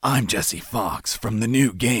I'm Jesse Fox from the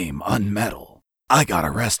new game UnMetal. I got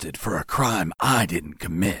arrested for a crime I didn't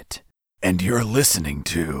commit. And you're listening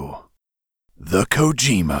to The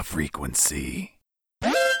Kojima Frequency.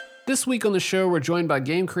 This week on the show, we're joined by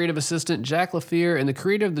game creative assistant Jacklifear and the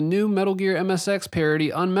creator of the new Metal Gear MSX parody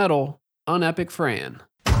UnMetal, UnEpic Fran.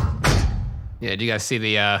 Yeah, did you guys see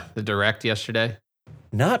the direct yesterday?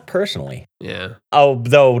 Not personally. Yeah. Oh,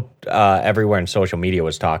 though everywhere in social media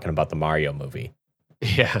was talking about the Mario movie.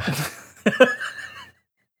 Yeah.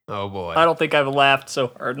 Oh boy. I don't think I've laughed so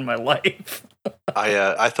hard in my life.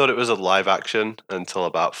 I thought it was a live action until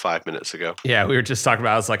about 5 minutes ago. Yeah, we were just talking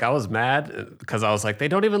about, I was mad because I was like, they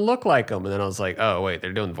don't even look like them. And then I was like, oh wait,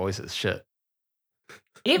 they're doing voices. Shit.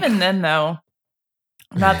 Even then though,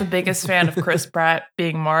 I'm not the biggest fan of Chris Pratt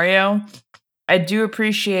being Mario. I do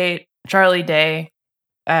appreciate Charlie Day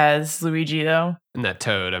as Luigi though. And that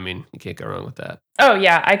Toad, I mean, you can't go wrong with that. Oh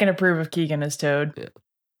yeah, I can approve of Keegan as Toad. Yeah.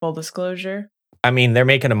 Full disclosure. I mean, they're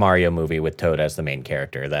making a Mario movie with Toad as the main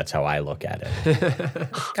character. That's how I look at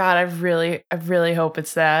it. God, I really hope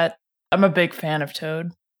it's that. I'm a big fan of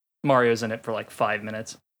Toad. Mario's in it for like 5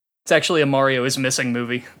 minutes. It's actually a Mario is Missing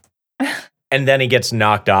movie. And then he gets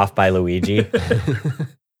knocked off by Luigi.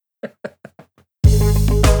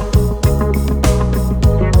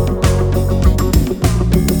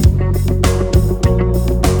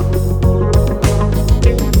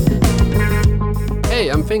 Hey,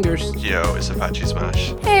 I'm Fingers. Yo, it's Apache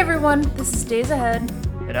Smash. Hey everyone, this is Days Ahead.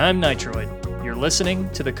 And I'm Nitroid. You're listening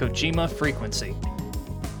to the Kojima Frequency.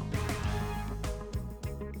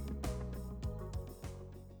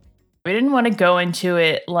 We didn't want to go into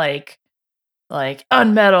it like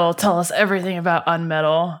UnMetal, tell us everything about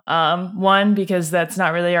UnMetal. One, because that's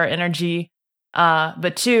not really our energy.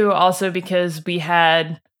 But two, also because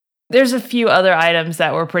there's a few other items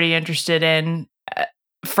that we're pretty interested in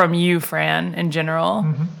from you, Fran, in general.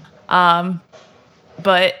 Mm-hmm.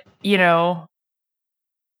 But, you know,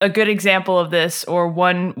 a good example of this, or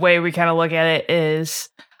one way we kind of look at it is,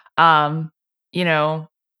 you know,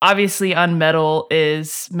 obviously UnMetal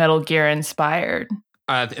is Metal Gear inspired.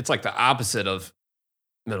 It's like the opposite of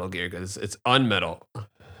Metal Gear because it's UnMetal.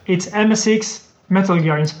 It's MSX Metal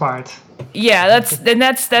Gear inspired. Yeah,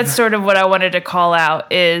 that's sort of what I wanted to call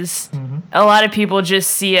out is a lot of people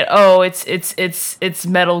just see it, oh, it's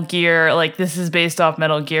Metal Gear, like this is based off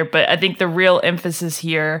Metal Gear, but I think the real emphasis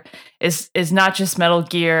here is not just Metal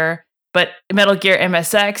Gear, but Metal Gear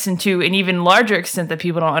MSX, and to an even larger extent that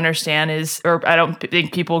people don't understand is, or I don't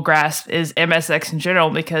think people grasp, is MSX in general,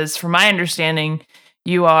 because from my understanding,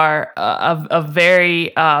 you are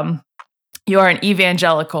you are an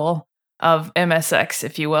evangelical of MSX,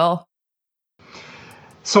 if you will.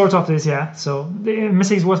 Sort of this, yeah. So the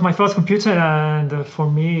MSX was my first computer, and for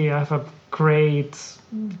me, I have a great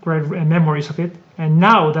memories of it. And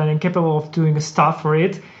now that I'm capable of doing stuff for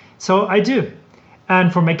it, so I do.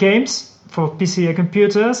 And for my games, for PC and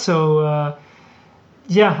computer, so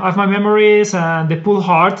yeah, I have my memories and they pull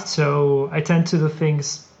hard. So I tend to do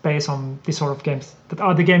things based on these sort of games that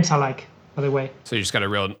are the games I like, by the way. So you just got a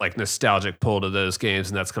real like nostalgic pull to those games,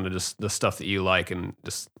 and that's kind of just the stuff that you like, and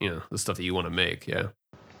just the stuff that you want to make. Yeah.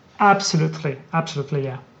 Absolutely,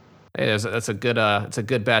 yeah. Hey, that's a good it's a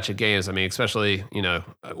good batch of games. I mean, especially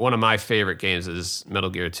one of my favorite games is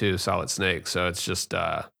Metal Gear 2 Solid Snake. So it's just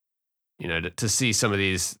to see some of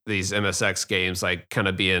these MSX games like kind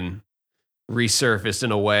of being resurfaced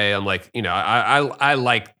in a way. I'm like, I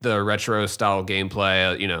like the retro style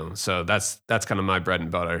gameplay, so that's kind of my bread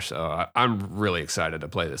and butter. So I'm really excited to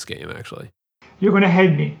play this game actually. You're gonna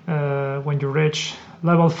hate me when you reach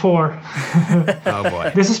level 4. Oh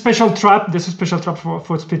boy! There's a special trap.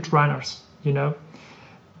 For speed runners,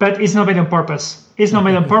 but it's not made on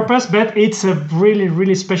purpose. But it's a really,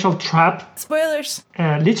 really special trap. Spoilers.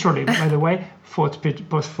 Literally, by the way, for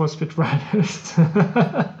speed runners.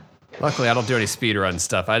 Luckily, I don't do any speedrun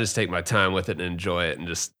stuff. I just take my time with it and enjoy it, and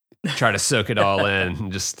just try to soak it all in,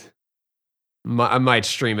 and just. I might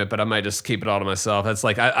stream it, but I might just keep it all to myself. That's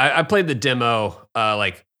like I played the demo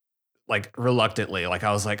like reluctantly. Like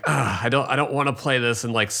I was like, I don't want to play this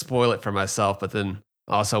and like spoil it for myself. But then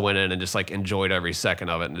also went in and just like enjoyed every second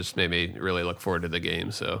of it, and just made me really look forward to the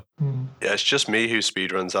game. So yeah, it's just me who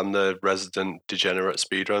speedruns. I'm the resident degenerate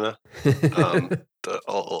speedrunner.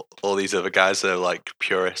 All these other guys are like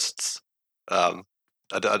purists. I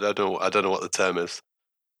don't know what the term is.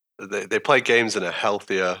 They play games in a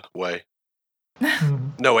healthier way.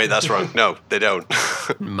 No, wait, that's wrong. No, they don't.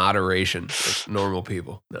 Moderation. Like normal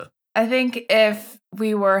people. No. I think if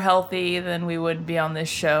we were healthy, then we wouldn't be on this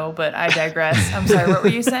show, but I digress. I'm sorry, what were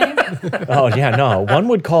you saying? Oh, yeah, no. One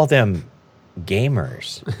would call them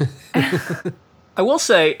gamers. I will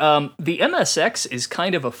say the MSX is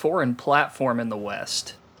kind of a foreign platform in the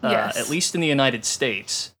West, Yes. at least in the United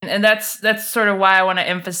States. And that's sort of why I want to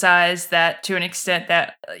emphasize that to an extent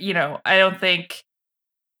that,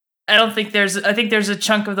 I think there's a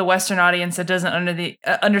chunk of the Western audience that doesn't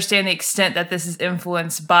understand the extent that this is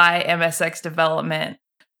influenced by MSX development.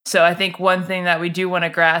 So I think one thing that we do want to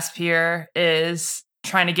grasp here is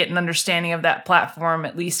trying to get an understanding of that platform,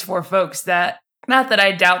 at least for folks that, not that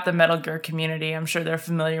I doubt the Metal Gear community, I'm sure they're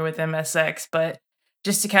familiar with MSX, but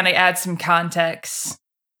just to kind of add some context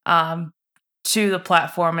to the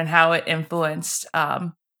platform and how it influenced,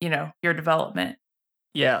 your development.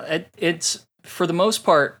 Yeah, it's for the most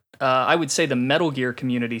part, I would say the Metal Gear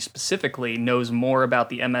community specifically knows more about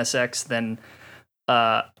the MSX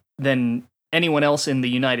than anyone else in the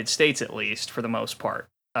United States, at least for the most part.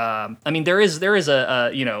 I mean, there is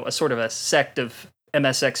a sort of a sect of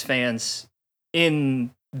MSX fans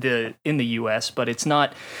in the U.S., but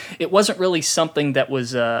it wasn't really something that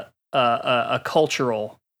was a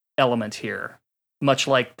cultural element here, much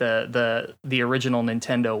like the original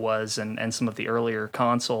Nintendo was, and some of the earlier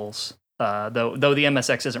consoles. Though the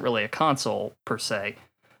MSX isn't really a console per se.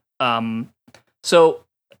 So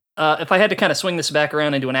if I had to kind of swing this back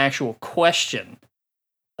around into an actual question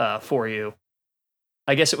for you,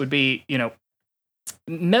 I guess it would be,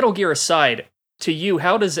 Metal Gear aside, to you,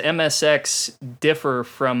 how does MSX differ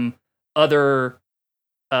from other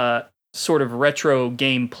sort of retro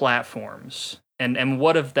game platforms? And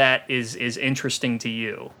what of that is interesting to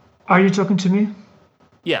you? Are you talking to me?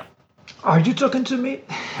 Yeah. Are you talking to me?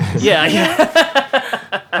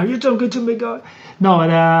 Yeah. Are you talking to me, God? No,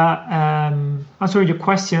 answering your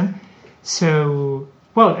question. So,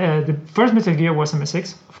 the first Metal Gear was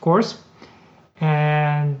MSX, of course.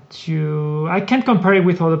 And I can't compare it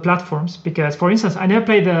with other platforms because, for instance, I never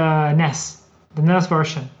played the NES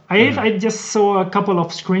version. I just saw a couple of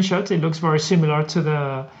screenshots. It looks very similar to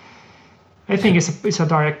the. I think it's a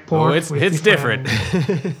direct port. Oh, it's different.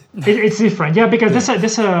 It's different, yeah, because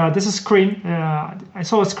there's a screen. I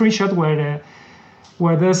saw a screenshot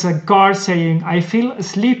where there's a guard saying, "I feel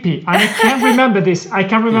sleepy," and I can't remember this. I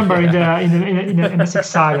can't remember in the MSX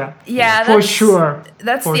saga. Yeah, for sure.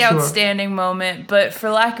 That's for the sure. outstanding moment. But for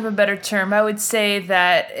lack of a better term, I would say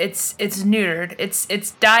that it's neutered.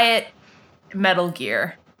 It's diet Metal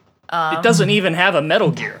Gear. It doesn't even have a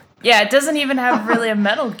Metal Gear. Yeah, it doesn't even have really a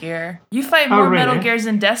Metal Gear. You fight more really? Metal Gears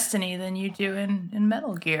in Destiny than you do in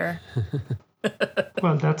Metal Gear.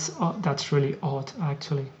 Well, that's really odd,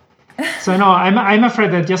 actually. So no, I'm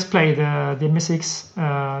afraid I just played the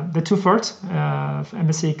MSX, the two first,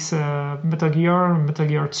 MSX Metal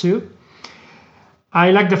Gear 2.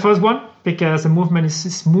 I like the first one because the movement is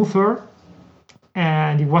smoother,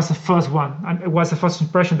 and it was the first one. And it was the first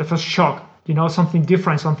impression, the first shock. Something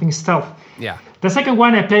different, something stealth. Yeah. The second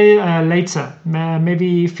one I played later,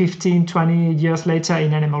 maybe 15, 20 years later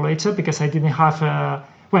in an emulator because I didn't have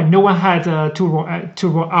no one had a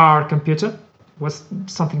Turbo R computer. It was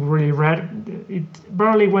something really rare. It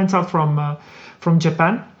barely went out from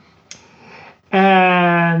Japan.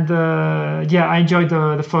 And I enjoyed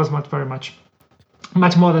the first one very much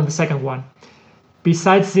more than the second one.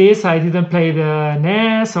 Besides this, I didn't play the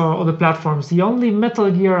NES or other platforms. The only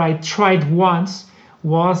Metal Gear I tried once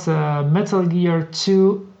was Metal Gear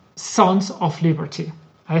 2 Sons of Liberty.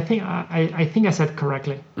 I think I said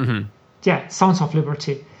correctly. Mm-hmm. Yeah, Sons of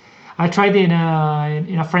Liberty. I tried it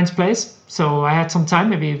in a friend's place, so I had some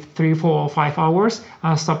time, maybe 3, 4, or 5 hours.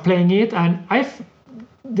 I started playing it, and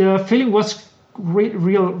the feeling was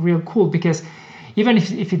real cool because even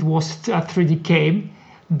if it was a 3D game,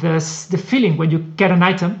 the feeling when you get an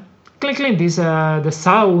item, click, the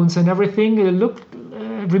sounds and everything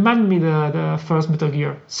reminded me the first Metal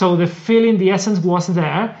Gear. So the feeling, the essence was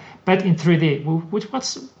there, but in 3D, which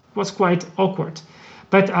was quite awkward.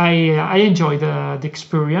 But I enjoyed the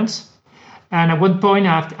experience. And at one point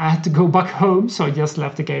I had to go back home, so I just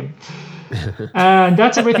left the game. And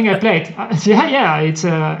that's everything I played. It's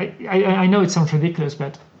I know it sounds ridiculous,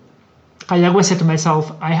 but I always said to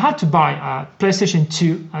myself, I had to buy a PlayStation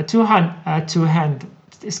 2, a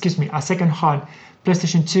second-hand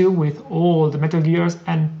PlayStation 2 with all the Metal Gears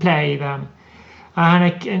and play them. And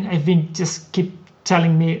I've been just keep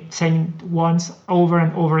saying once over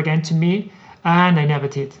and over again to me, and I never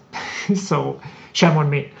did. So shame on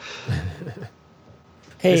me.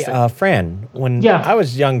 Hey, Fran, when I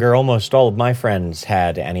was younger, almost all of my friends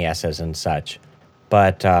had NESs and such.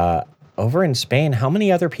 But over in Spain, how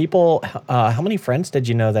many friends did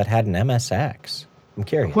you know that had an MSX? I'm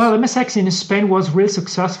curious. Well, MSX in Spain was really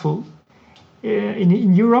successful.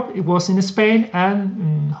 In Europe, it was in Spain and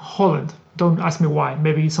in Holland. Don't ask me why.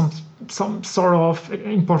 Maybe some sort of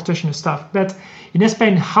importation stuff. But in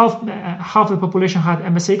Spain, half the population had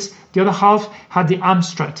MSX. The other half had the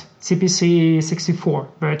Amstrad CPC 64,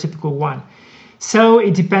 very typical one. So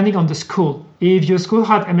it depending on the school. If your school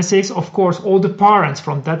had MSX, of course, all the parents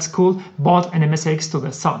from that school bought an MSX to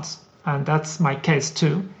their sons, and that's my case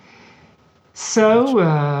too. So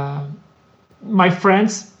my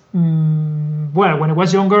friends, well, when I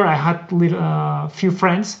was younger, I had few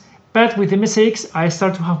friends, but with MSX, I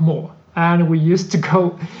started to have more, and we used to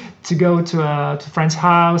go to a friend's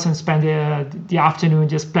house and spend the afternoon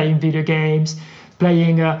just playing video games,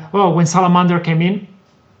 playing. When Salamander came in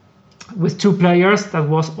with 2 players, that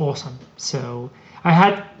was awesome. So I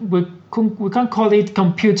had we can call it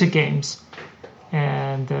computer games,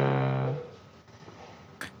 and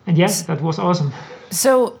yes, that was awesome.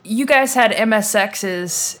 So you guys had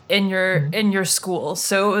MSXs in your school,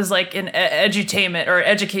 so it was like an edutainment or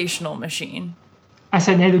educational machine. As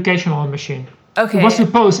an educational machine. Okay. It was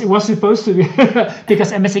supposed to be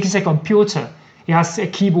because MSX is a computer. It has a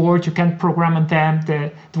keyboard. You can program on them.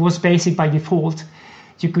 It was basic by default.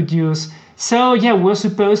 You could use. So yeah, we were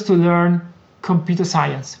supposed to learn computer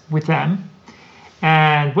science with them.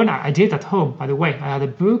 And when I did at home, by the way, I had a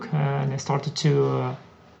book and I started to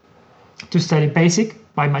study basic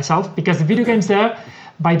by myself because the video games there,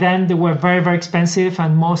 by then they were very, very expensive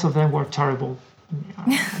and most of them were terrible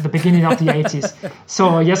at the beginning of the 80s. So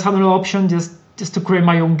I just had no option just to create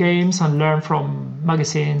my own games and learn from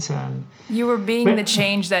magazines. And you were being the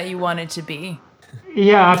change that you wanted to be.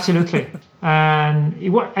 Yeah, absolutely. And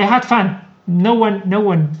I had fun. No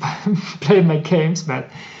one played my games, but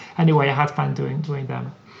anyway, I had fun doing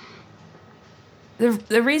them.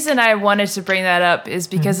 The reason I wanted to bring that up is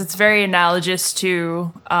because it's very analogous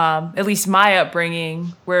to at least my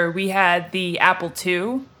upbringing, where we had the Apple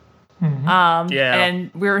II.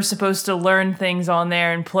 And we were supposed to learn things on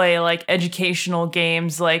there and play like educational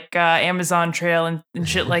games like Amazon Trail and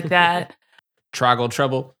shit like that. Troggle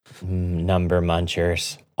Trouble. Number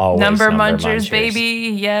munchers. Always number munchers,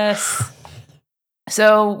 baby. Yes.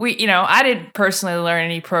 So I didn't personally learn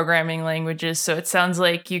any programming languages, so it sounds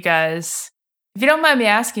like you guys, if you don't mind me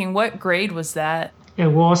asking, what grade was that? I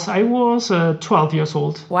was 12 years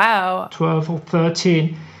old. Wow. 12 or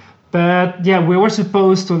 13. But yeah, we were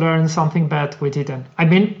supposed to learn something, but we didn't. I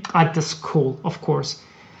mean, at the school, of course.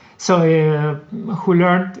 So who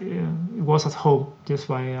learned, it was at home, just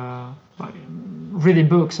by reading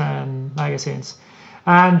books and magazines.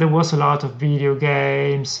 And there was a lot of video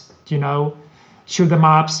games, shoot 'em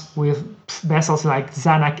ups with vessels like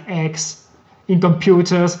Xanac X in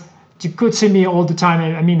computers. You could see me all the time.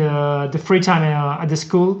 I mean, the free time at the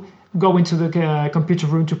school, going to the computer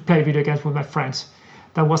room to play video games with my friends.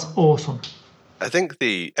 That was awesome. I think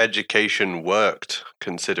the education worked,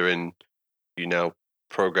 considering you now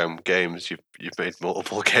program games. You've made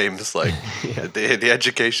multiple games. Like the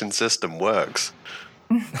education system works.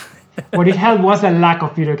 What it helped was the lack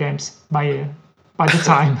of video games by the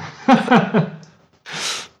time.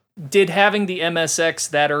 Did having the MSX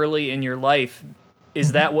that early in your life,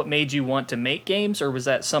 is that what made you want to make games, or was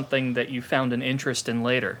that something that you found an interest in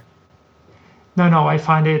later? No, I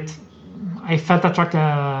felt attracted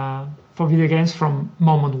for video games from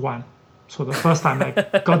moment one. So the first time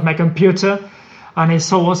I got my computer and I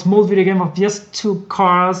saw a small video game of just 2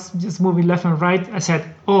 cars just moving left and right, I said,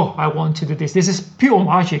 oh, I want to do this. This is pure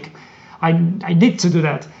magic. I need to do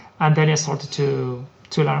that. And then I started to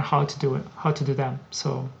learn how to do them.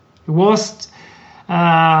 So it was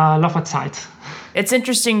love at sight. It's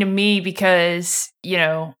interesting to me because,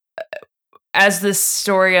 as this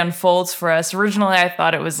story unfolds for us, originally I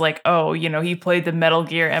thought it was like, he played the Metal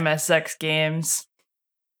Gear MSX games.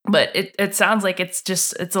 But it sounds like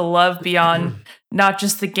it's a love beyond not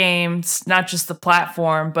just the games, not just the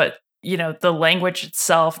platform, but the language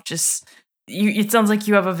itself. Just it sounds like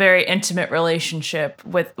you have a very intimate relationship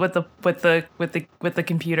with the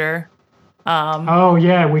computer. Oh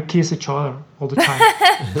yeah, we kiss each other all the time.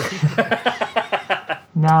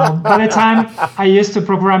 Now, by the time I used to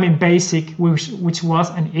program in BASIC, which was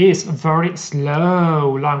and is a very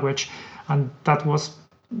slow language, and that was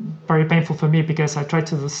very painful for me because I tried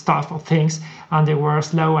to do stuff or things and they were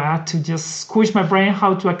slow. I had to just squish my brain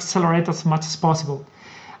how to accelerate as much as possible.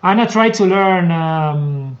 And I tried to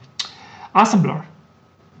learn assembler,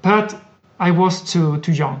 but I was too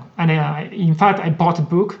young. And in fact, I bought a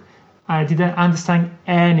book. I didn't understand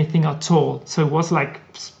anything at all. So it was like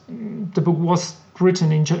the book was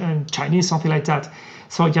written in Chinese, something like that.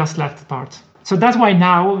 So I just left the part. So that's why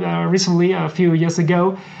now, recently, a few years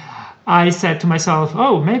ago, I said to myself,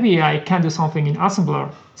 oh, maybe I can do something in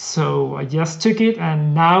assembler. So I just took it,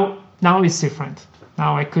 and now Now it's different.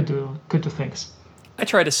 Now I could do things. I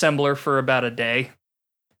tried assembler for about a day.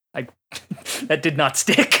 That did not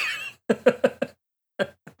stick. I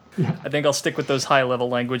think I'll stick with those high level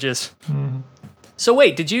languages. Mm-hmm. So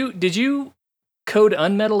wait, did you code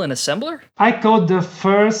UnMetal in assembler? I code the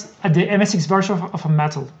MSX version of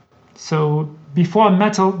UnMetal. So before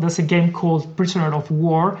UnMetal, there's a game called Prisoner of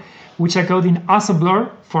War, which I code in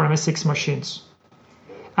assembler for MSX machines.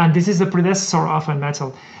 And this is the predecessor of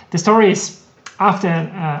UnMetal. The story is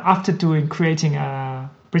after creating a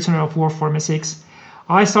Prisoner of War for MSX,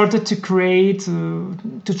 I started to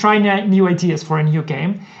try new ideas for a new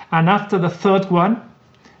game. And after the third one,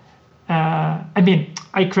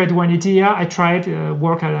 I created one idea, I tried,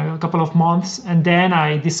 work a couple of months, and then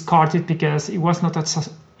I discarded because it was not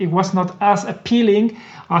as appealing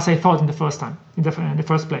as I thought in the first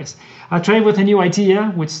place. I tried with a new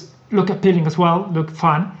idea, which looked appealing as well, looked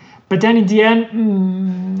fun, but then in the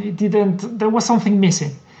end, it didn't. There was something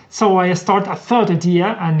missing. So I started a third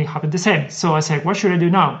idea, and it happened the same. So I said, what should I do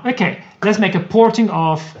now? Okay, let's make a porting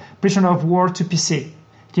of Prisoner of War to PC.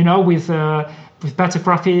 With better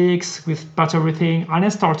graphics, with better everything, and I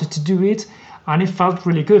started to do it, and it felt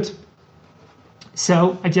really good.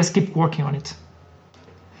 So I just kept working on it.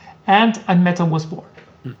 And UnMetal was born.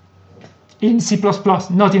 In C++,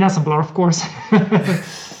 not in assembler, of course.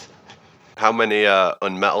 How many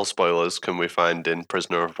UnMetal spoilers can we find in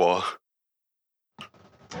Prisoner of War?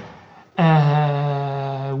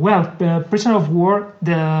 Prisoner of War,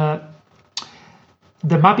 the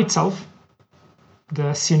map itself,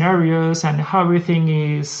 the scenarios and how everything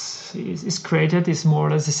is created is more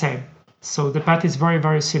or less the same. So the path is very,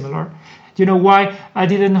 very similar. You know why I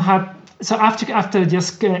didn't have... So after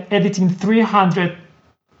just editing 300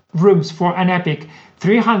 rooms for UnEpic,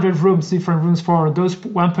 300 different rooms for DOS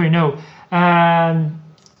 1.0, and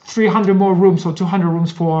 300 more rooms or 200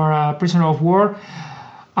 rooms for Prisoner of War,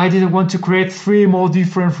 I didn't want to create 3 more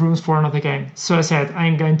different rooms for another game. So I said,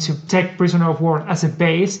 I'm going to take Prisoner of War as a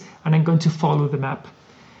base, and I'm going to follow the map.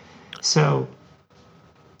 So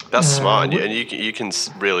that's smart, and you can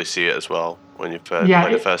really see it as well when you play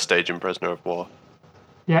the first stage in Prisoner of War.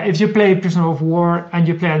 Yeah, if you play Prisoner of War and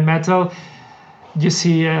you play UnMetal, you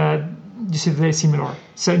see very similar.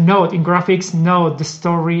 So no, in graphics, no, the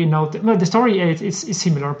story, the story is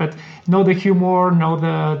similar, but no the humor, no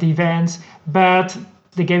the events, but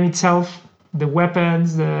the game itself, the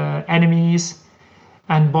weapons, the enemies,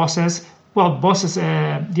 and bosses. Well, bosses. The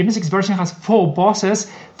MSX version has 4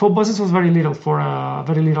 bosses. 4 bosses was very little for a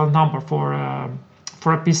very little number for a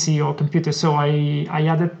PC or computer. So I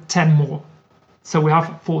added 10 more. So we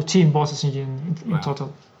have 14 bosses in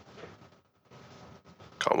total.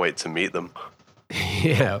 Can't wait to meet them.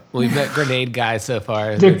 Yeah, we've met Grenade Guy so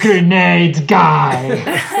far. The Grenade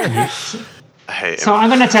Guy. So I'm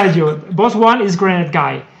gonna tell you, boss 1 is Grenade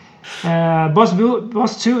Guy, boss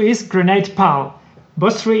 2 is Grenade Pal,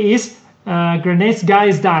 boss 3 is Grenade Guy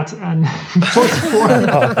is that, and boss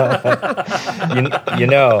 4.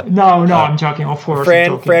 No, I'm joking. Of course,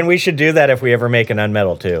 Fran, we should do that if we ever make an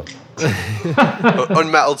UnMetal 2.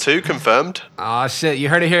 UnMetal 2 confirmed. Oh shit! You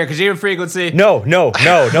heard it here, Kojima Frequency. No.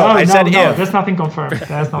 I said if. There's nothing confirmed.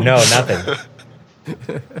 Nothing.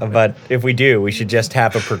 But if we do, we should just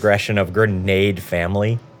have a progression of Grenade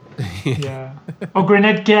Family. Yeah. Or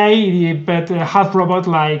Grenade Guy, but half robot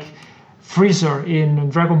like Freezer in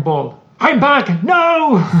Dragon Ball. I'm back!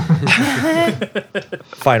 No!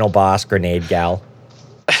 Final boss, Grenade Gal.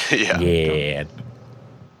 Yeah.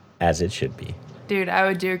 As it should be. Dude, I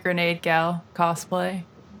would do a Grenade Gal cosplay.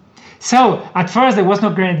 So, at first there was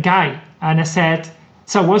no Grenade Guy. And I said,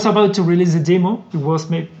 so I was about to release a demo. It was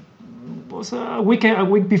a week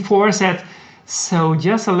before. I said, so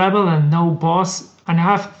just a level and no boss. And I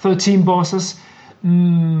have 13 bosses.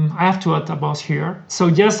 I have to add a boss here.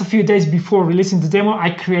 So just a few days before releasing the demo,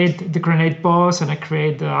 I create the grenade boss and I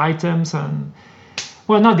create the items. And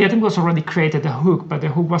well, no, the item was already created, the hook, but the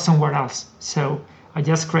hook was somewhere else. So I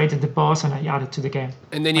just created the boss and I added to the game.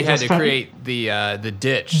 And then you had to create the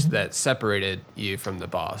ditch that separated you from the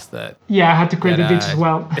boss. I had to create the ditch as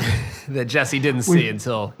well. That Jesse didn't see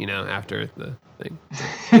until after the thing.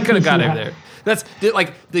 He could have got over there. That's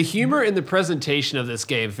like the humor in the presentation of this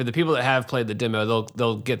game. For the people that have played the demo,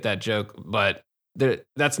 they'll get that joke, but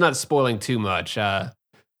that's not spoiling too much. The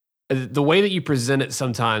way that you present it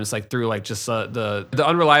sometimes, like through like just the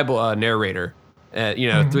unreliable narrator,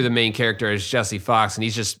 through the main character is Jesse Fox, and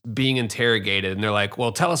he's just being interrogated, and they're like,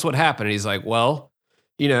 "Well, tell us what happened." And he's like, "Well,"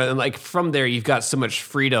 and like from there you've got so much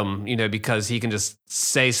freedom, because he can just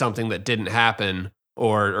say something that didn't happen,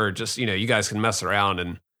 or just you guys can mess around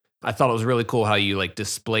and I thought it was really cool how you like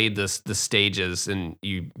displayed the stages and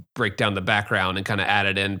you break down the background and kind of add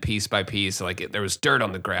it in piece by piece. Like there was dirt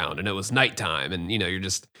on the ground and it was nighttime, and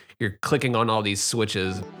you're clicking on all these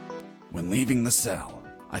switches. When leaving the cell,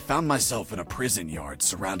 I found myself in a prison yard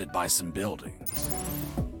surrounded by some buildings.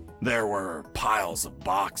 There were piles of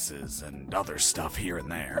boxes and other stuff here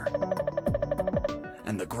and there.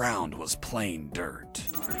 And the ground was plain dirt.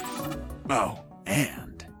 Oh,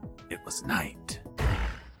 and it was night.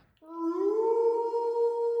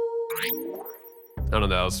 I don't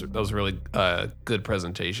know. That was really good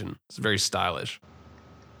presentation. It's very stylish.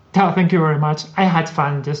 Oh, thank you very much. I had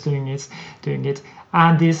fun just doing it,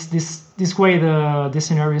 and this way the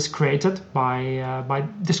scenario is created by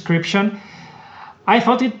description. I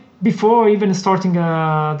thought it before even starting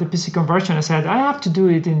the PC conversion. I said I have to do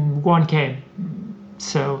it in one game.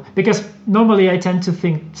 So because normally I tend to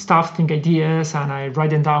think ideas, and I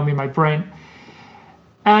write them down in my brain.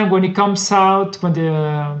 And when it comes out, when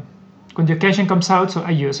the occasion comes out, so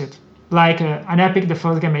I use it. Like UnEpic, the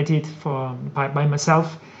first game I did by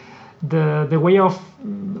myself, the way of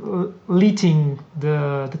lighting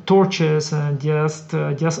the torches and just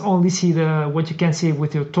only see what you can see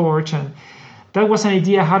with your torch, and that was an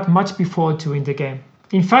idea I had much before doing the game.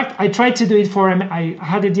 In fact, I tried to do it I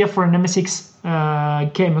had an idea for an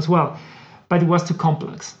MSX game as well, but it was too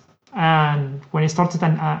complex. And when I started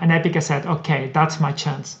UnEpic, I said, okay, that's my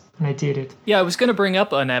chance. And I did it. Yeah, I was going to bring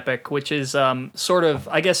up UnEpic, which is sort of,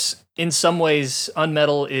 I guess, in some ways,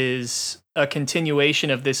 UnMetal is a continuation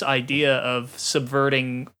of this idea of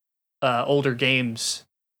subverting older games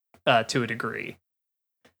to a degree.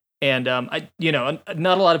 And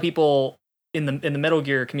not a lot of people in the Metal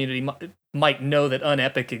Gear community might know that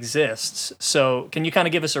UnEpic exists. So, can you kind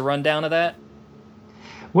of give us a rundown of that?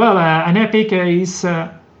 Well, UnEpic is.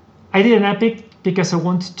 I did UnEpic because I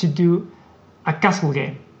wanted to do a castle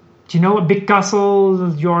game. Do you know a big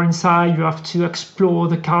castle? You're inside. You have to explore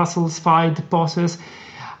the castles, fight the bosses.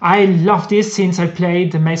 I love this since I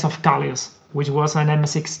played the Maze of Callius, which was an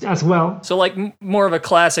MSX as well. So, like more of a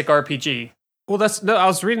classic RPG. Well, I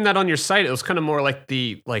was reading that on your site. It was kind of more like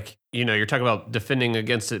you're talking about defending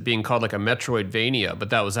against it being called like a Metroidvania, but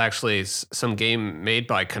that was actually some game made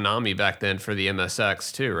by Konami back then for the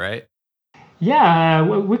MSX too, right? Yeah,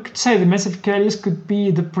 we could say the Maze of Callius could be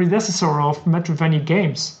the predecessor of Metroidvania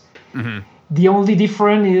games. Mm-hmm. The only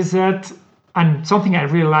difference is that, and something I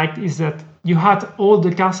really liked, is that you had all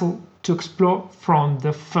the castle to explore from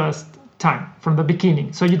the first time, from the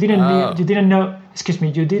beginning. So you didn't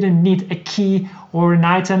need a key or an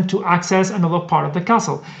item to access another part of the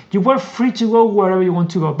castle. You were free to go wherever you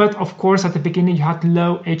want to go. But of course, at the beginning, you had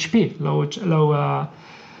low HP,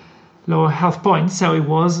 low health points, so it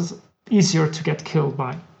was easier to get killed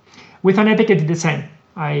by. With UnEpic, I did the same.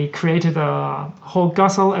 I created a whole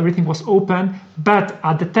castle, everything was open, but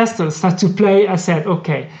at the testers started to play, I said,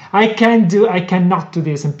 okay, I cannot do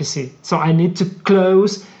this in PC. So I need to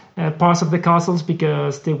close parts of the castles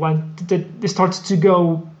because they started to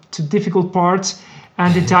go to difficult parts,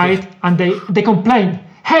 and they died, and they complained,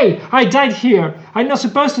 hey, I died here. I'm not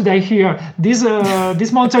supposed to die here. This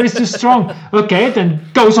monster is too strong. Okay, then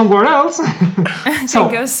go somewhere else.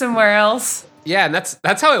 Go somewhere else. Yeah, and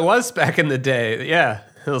that's how it was back in the day. Yeah,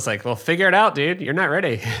 it was like, well, figure it out, dude. You're not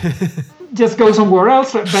ready. Just go somewhere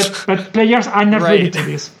else. But players are not ready to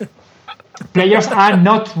this. Players are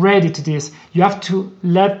not ready to this. You have to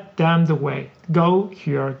let them the way. Go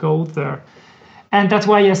here, go there, and that's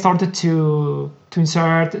why I started to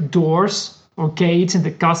insert doors or gates in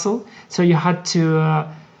the castle. So you had to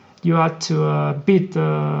beat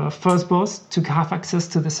the first boss to have access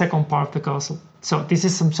to the second part of the castle. So this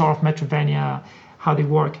is some sort of Metroidvania, how they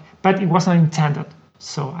work. But it wasn't intended.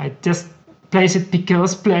 So I just placed it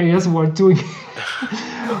because players were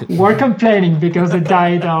complaining because they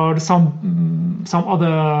died, or some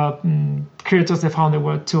other creatures they found that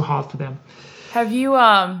were too hard for them. Have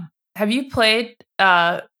you played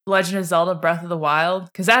Legend of Zelda Breath of the Wild?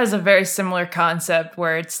 Because that is a very similar concept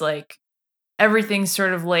where it's like everything's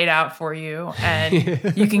sort of laid out for you, and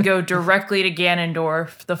you can go directly to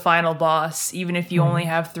Ganondorf, the final boss, even if you only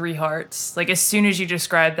have 3 hearts. Like, as soon as you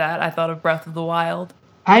described that, I thought of Breath of the Wild.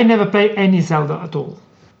 I never played any Zelda at all.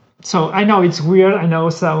 So I know it's weird, I know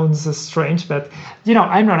it sounds strange, but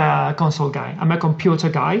I'm not a console guy. I'm a computer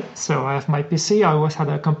guy, so I have my PC. I always had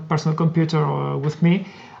a personal computer with me,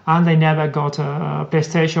 and I never got a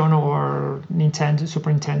PlayStation or Nintendo,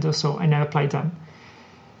 Super Nintendo, so I never played them.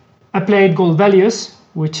 I played Gold Values,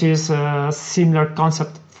 which is a similar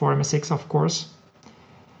concept for MSX, of course.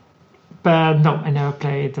 But no, I never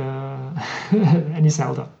played any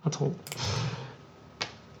Zelda at all.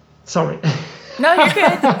 Sorry. No, you're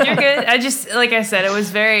good. You're good. I just, like I said,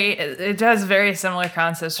 it has very similar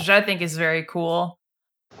concepts, which I think is very cool.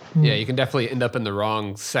 Yeah, you can definitely end up in the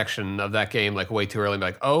wrong section of that game, like way too early, and be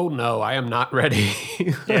like, oh no, I am not ready.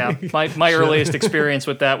 Yeah, my earliest experience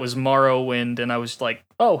with that was Morrowind, and I was like,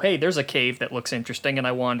 oh, hey, there's a cave that looks interesting, and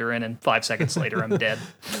I wander in, and 5 seconds later, I'm dead.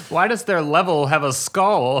 Why does their level have a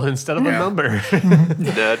skull instead of a number?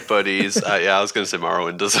 Nerd buddies. Yeah, I was going to say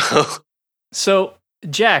Morrowind as well. So,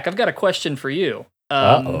 Jack, I've got a question for you.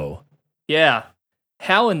 Uh-oh. Yeah.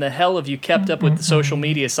 How in the hell have you kept up with the social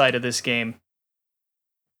media side of this game?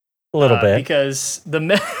 A little bit. Because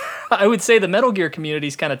I would say the Metal Gear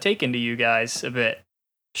community's kind of taken to you guys a bit.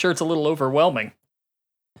 Sure, it's a little overwhelming.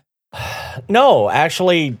 No,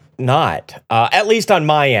 actually not. At least on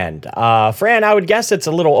my end. Fran, I would guess it's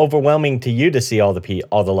a little overwhelming to you to see all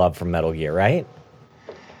the love from Metal Gear, right?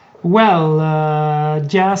 Well,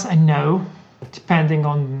 yes and no, depending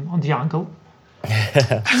on the angle.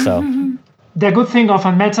 So the good thing of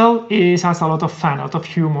UnMetal is has a lot of fun, a lot of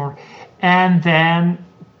humor, and then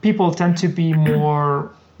people tend to be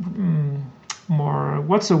more.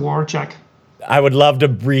 What's the word, Jack? I would love to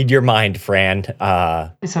read your mind, Fran.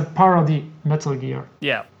 It's a parody Metal Gear.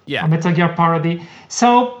 Yeah. A Metal Gear parody.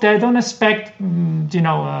 So they don't expect,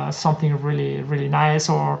 something really, really nice,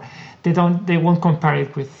 or they won't compare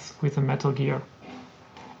it with a Metal Gear.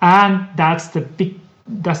 And that's the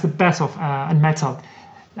best of UnMetal.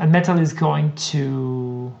 UnMetal is going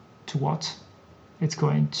to what? It's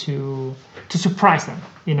going to surprise them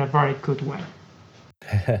in a very good way.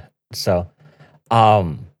 So,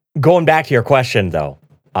 going back to your question, though,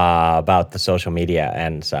 about the social media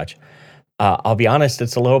and such, I'll be honest,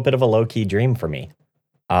 it's a little bit of a low-key dream for me.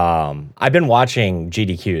 I've been watching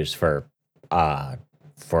GDQs for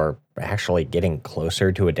actually getting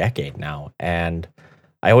closer to a decade now, and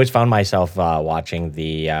I always found myself watching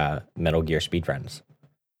the Metal Gear speedruns.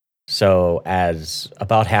 So as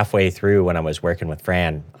about halfway through when I was working with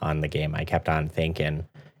Fran on the game, I kept on thinking,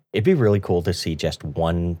 it'd be really cool to see just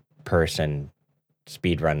one person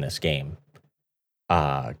speedrun this game.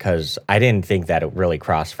 Because I didn't think that it really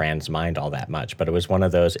crossed Fran's mind all that much, but it was one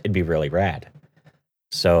of those, it'd be really rad.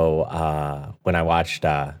 So when I watched,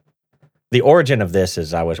 the origin of this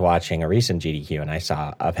is I was watching a recent GDQ and I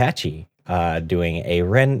saw Apache doing a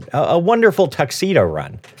wonderful tuxedo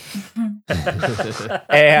run.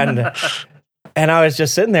 and I was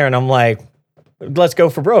just sitting there and I'm like, let's go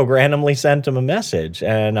for broke. Randomly sent him a message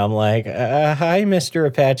and I'm like, hi, Mr.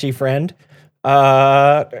 Apache friend.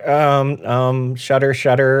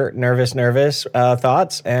 Shudder, nervous,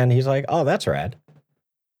 thoughts. And he's like, oh, that's rad.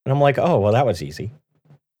 And I'm like, oh, well, that was easy.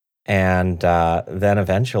 And then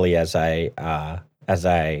eventually as I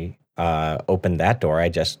opened that door, I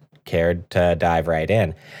just cared to dive right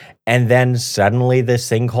in. And then suddenly this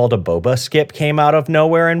thing called a boba skip came out of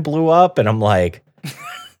nowhere and blew up. And I'm like,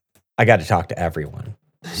 I got to talk to everyone.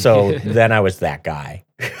 So then I was that guy.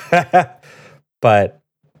 But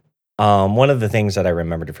one of the things that I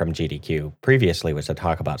remembered from GDQ previously was a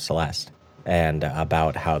talk about Celeste and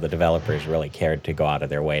about how the developers really cared to go out of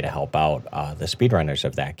their way to help out the speedrunners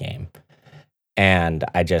of that game. And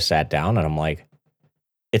I just sat down and I'm like,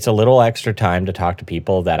 it's a little extra time to talk to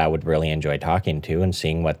people that I would really enjoy talking to and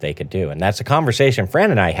seeing what they could do. And that's a conversation Fran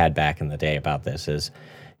and I had back in the day about this, is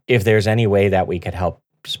if there's any way that we could help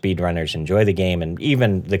speedrunners enjoy the game and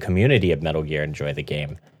even the community of Metal Gear enjoy the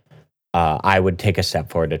game, I would take a step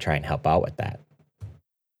forward to try and help out with that.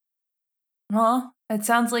 Well, it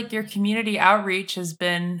sounds like your community outreach has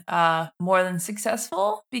been more than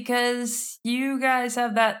successful, because you guys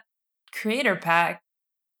have that creator pack,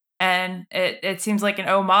 and it seems like an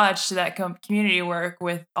homage to that community work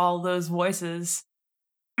with all those voices.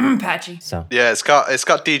 Patchy. So yeah, it's got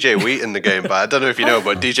DJ Wheat in the game, but I don't know if you know,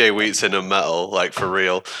 but DJ Wheat's in UnMetal, like for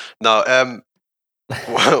real. No,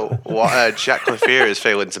 what Jacklifear is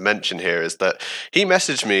failing to mention here is that he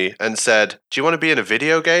messaged me and said, do you want to be in a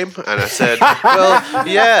video game? And I said, well,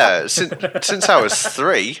 yeah, since I was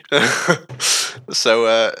 3.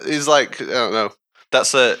 So he's like, I don't know.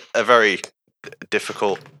 That's a very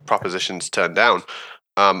difficult proposition to turn down.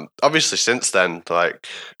 Obviously, since then, like,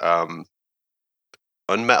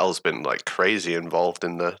 UnMetal's been like crazy involved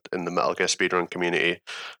in the Metal Gear speedrun community.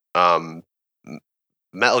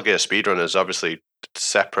 Metal Gear speedrun is obviously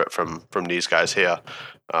separate from these guys here,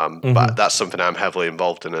 but that's something I'm heavily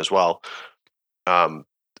involved in as well.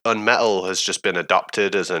 UnMetal has just been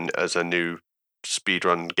adopted as a new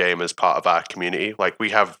speedrun game as part of our community. Like, we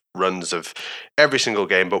have runs of every single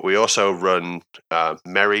game, but we also run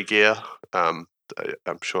Merry Gear. I'm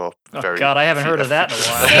sure. Oh God, I haven't heard of that in a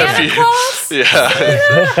while. Santa Claus?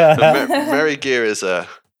 Yeah, Merry Gear is a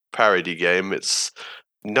parody game. It's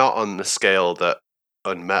not on the scale that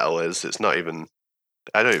UnMetal is. It's not even.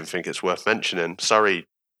 I don't even think it's worth mentioning. Sorry,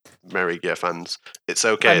 Merry Gear fans. It's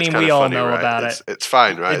okay. I mean, it's kind we of all funny, know right? about it. It's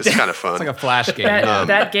fine, right? It's kind of fun. It's like a flash game.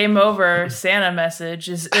 That game over Santa message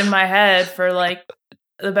is in my head for like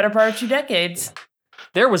the better part of 2 decades.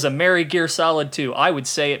 There was a Merry Gear Solid 2. I would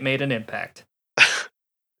say it made an impact.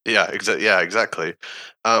 Yeah, exactly.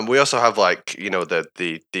 We also have like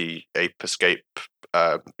the Ape Escape,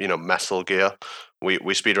 Metal Gear. We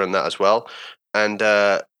speedrun that as well, and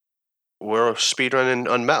we're speedrunning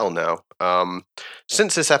UnMetal now.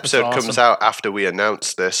 Since this episode comes out after we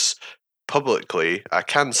announce this publicly, I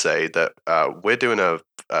can say that we're doing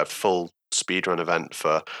a full speedrun event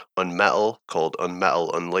for UnMetal called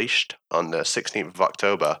UnMetal Unleashed on the 16th of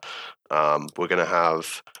October. We're going to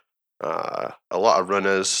have a lot of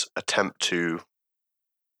runners attempt to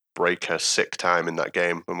break a sick time in that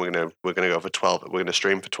game, and we're gonna go for 12. We're gonna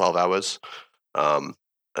stream for 12 hours, and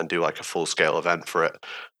do like a full scale event for it.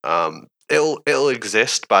 It'll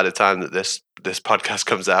exist by the time that this podcast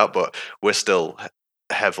comes out, but we're still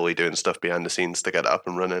heavily doing stuff behind the scenes to get it up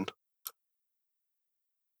and running.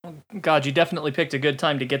 God, you definitely picked a good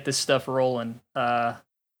time to get this stuff rolling. The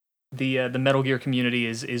Metal Gear community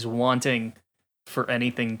is wanting for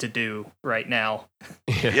anything to do right now.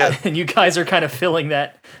 Yeah. And you guys are kind of filling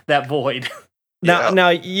that void. Now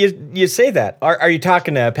you say that. Are you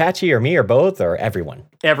talking to Apache or me or both or everyone?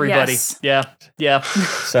 Everybody. Yes. Yeah.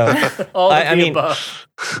 So All of I the mean, above.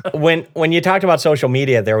 when you talked about social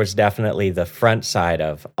media, there was definitely the front side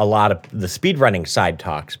of a lot of the speedrunning side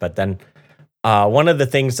talks. But then one of the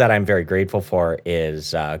things that I'm very grateful for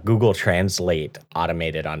is Google Translate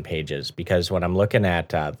automated on pages, because when I'm looking at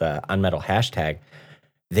the UnMetal hashtag,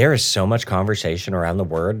 there is so much conversation around the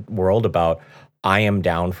world about I am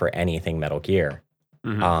down for anything Metal Gear.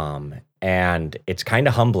 Mm-hmm. And it's kind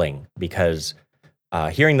of humbling because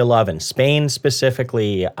hearing the love in Spain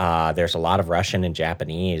specifically, there's a lot of Russian and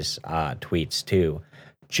Japanese tweets too,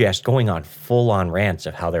 just going on full-on rants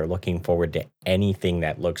of how they're looking forward to anything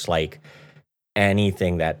that looks like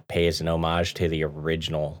anything that pays an homage to the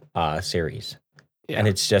original series. Yeah. And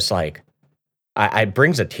it's just like, it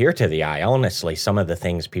brings a tear to the eye, honestly, some of the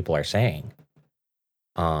things people are saying.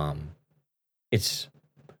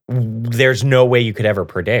 There's no way you could ever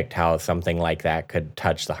predict how something like that could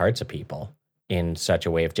touch the hearts of people in such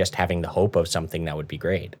a way of just having the hope of something that would be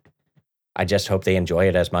great. I just hope they enjoy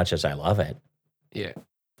it as much as I love it. Yeah.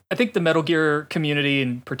 I think the Metal Gear community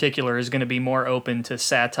in particular is going to be more open to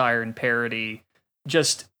satire and parody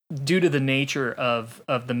just due to the nature of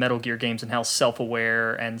the Metal Gear games and how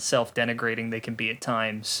self-aware and self-denigrating they can be at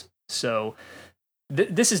times. So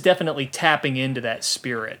this is definitely tapping into that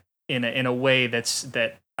spirit in a way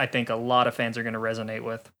that I think a lot of fans are going to resonate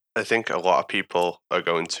with. I think a lot of people are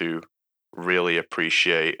going to really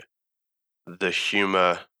appreciate the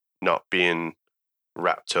humor not being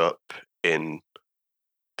wrapped up in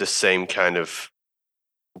the same kind of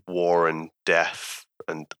war and death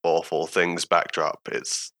and awful things backdrop.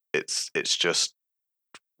 It's just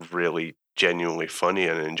really genuinely funny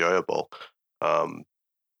and enjoyable.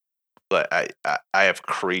 But I have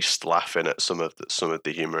creased laughing at some of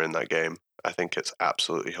the humor in that game. I think it's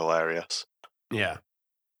absolutely hilarious. Yeah.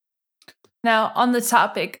 Now, on the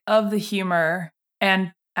topic of the humor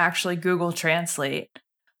and actually Google Translate,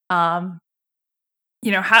 one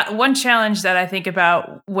challenge that I think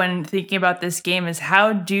about when thinking about this game is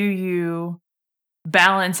how do you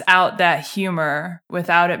balance out that humor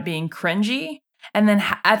without it being cringy? And then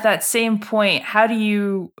at that same point, how do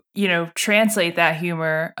you, translate that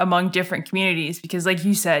humor among different communities? Because like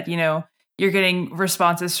you said, you're getting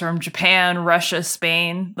responses from Japan, Russia,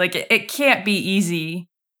 Spain. Like it can't be easy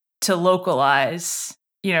to localize,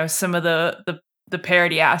 some of the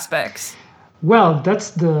parody aspects. Well,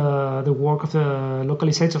 that's the work of the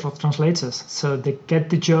localizers, of translators. So they get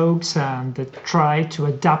the jokes and they try to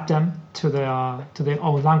adapt them to their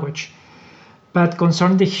own language. But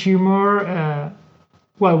concerning the humor,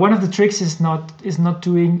 one of the tricks is not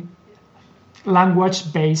doing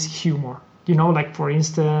language-based humor. Like for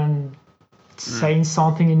instance, saying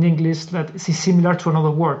something in English that is similar to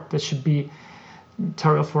another word that should be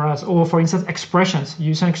terrible for us. Or for instance,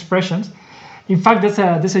 using expressions. In fact,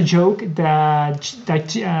 there's a joke that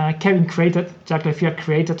Kevin created, Jacklifear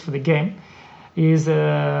created for the game, is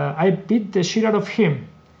I beat the shit out of him.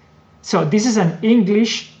 So this is an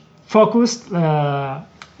English-focused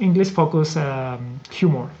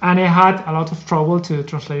humor, and I had a lot of trouble to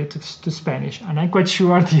translate it to Spanish, and I'm quite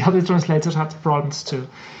sure the other translators had problems too.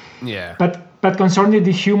 Yeah. But concerning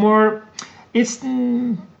the humor, it's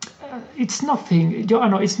it's nothing.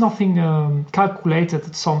 It's nothing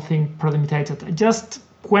calculated. Something premeditated. I just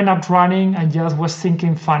went up running and just was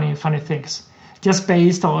thinking funny things, just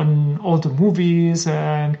based on all the movies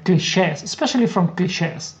and cliches, especially from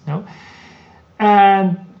cliches.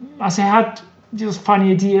 And as I had just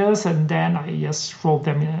funny ideas, and then I just wrote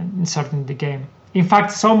them insert in the game. In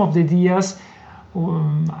fact, some of the ideas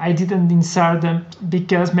I didn't insert them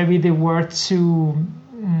because maybe they were too.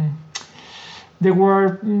 They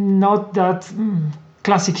were not that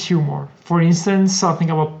classic humor. For instance, something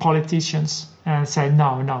about politicians, and say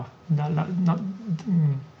no,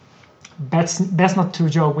 best not to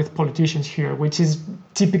joke with politicians here, which is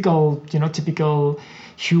typical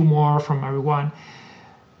humor from everyone.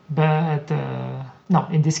 But no,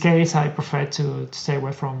 in this case, I prefer to stay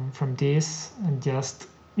away from this and just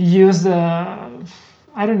use the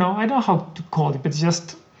I don't know how to call it, but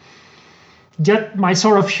just my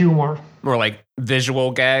sort of humor. More like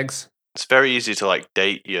visual gags. It's very easy to like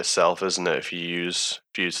date yourself, isn't it? If you use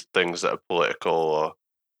things that are political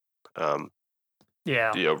or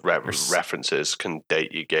references can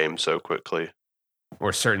date your game so quickly.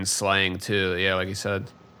 Or certain slang too. Yeah, like you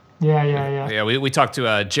said. Yeah. Yeah, we talked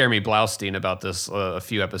to Jeremy Blaustein about this a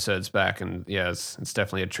few episodes back, and yeah, it's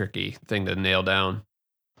definitely a tricky thing to nail down.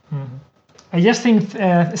 Mm-hmm. I just think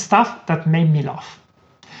stuff that made me laugh.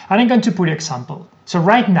 And I'm going to put an example. So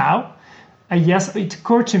right now, it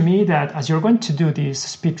occurred to me that as you're going to do this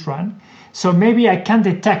speed run, so maybe I can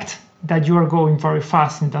detect that you are going very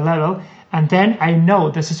fast in the level, and then I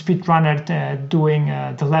know there's a speedrunner doing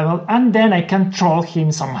the level, and then I can troll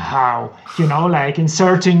him somehow, like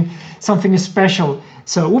inserting something special.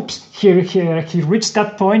 So, oops, he reached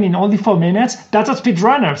that point in only 4 minutes. That's a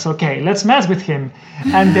speedrunner. So, okay, let's mess with him.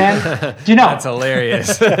 And then, That's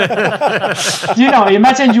hilarious.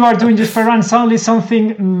 Imagine you are doing this speedrun, and suddenly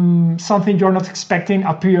something you're not expecting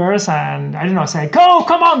appears, and I don't know, say, go,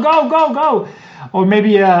 come on, go. Or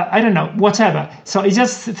maybe, I don't know, whatever. So it's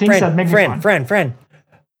just things that make me fun. Fran.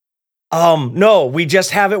 No, we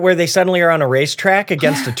just have it where they suddenly are on a racetrack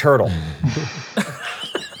against a turtle.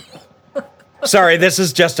 Sorry, this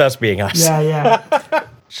is just us being us. Yeah.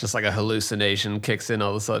 It's just like a hallucination kicks in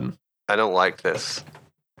all of a sudden. I don't like this.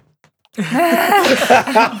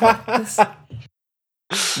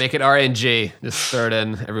 Make it RNG. Just throw it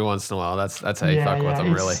in every once in a while. That's how you fuck with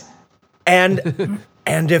them, really.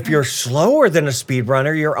 And if you're slower than a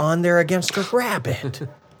speedrunner, you're on there against a rabbit.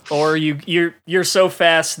 Or you're so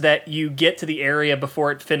fast that you get to the area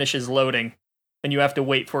before it finishes loading, and you have to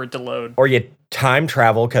wait for it to load. Or you time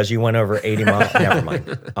travel because you went over 80 miles. Never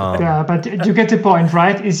mind. Yeah, but you get the point,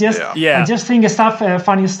 right? It's just I just think of stuff,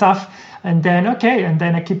 funny stuff, and then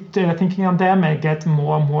I keep thinking on them. I get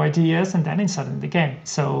more and more ideas, and then insert in the game.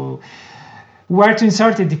 So where to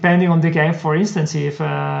insert it depending on the game. For instance, if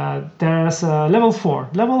there's level 4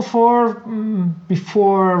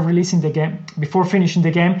 before releasing the game, before finishing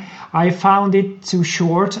the game, I found it too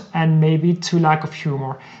short and maybe too lack of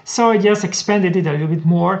humor. So I just expanded it a little bit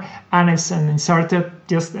more and inserted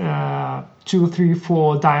just 2, 3,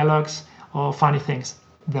 4 dialogues or funny things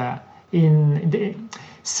there.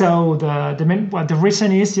 So the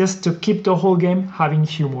reason is just to keep the whole game having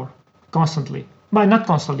humor constantly. But not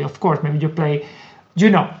constantly, of course. Maybe you play,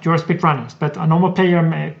 you're speedrunners, but a normal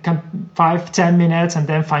player can 5-10 minutes and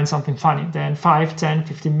then find something funny. Then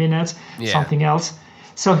 5-10-15 minutes, something else.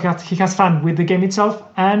 So he has fun with the game itself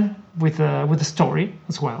and with the story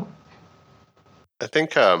as well. I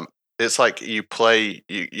think it's like you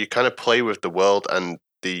kind of play with the world, and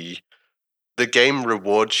the game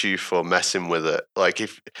rewards you for messing with it. Like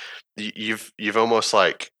if you've almost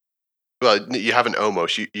like, well, you haven't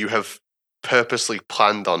almost, you have purposely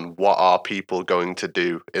planned on what are people going to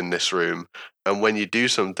do in this room, and when you do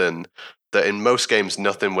something that in most games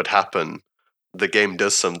nothing would happen, the game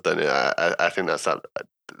does something. I think that's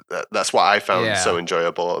what I found so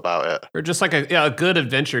enjoyable about it. Or just like a good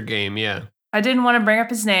adventure game. I didn't want to bring up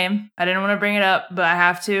his name. I didn't want to bring it up, but I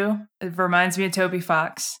have to. It reminds me of Toby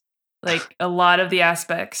Fox, like a lot of the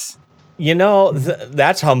aspects.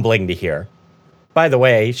 That's humbling to hear. By the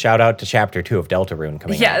way, shout out to Chapter 2 of Deltarune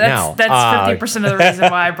coming out now. That's 50% of the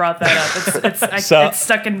reason why I brought that up. It's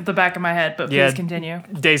stuck in the back of my head, but please continue.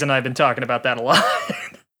 Days and I have been talking about that a lot.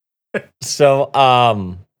 So,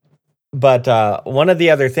 but one of the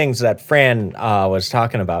other things that Fran was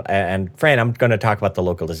talking about, and Fran, I'm going to talk about the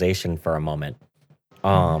localization for a moment.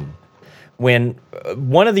 When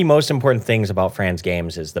one of the most important things about Fran's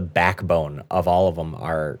games is the backbone of all of them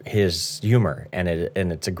are his humor, and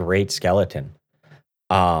it's a great skeleton.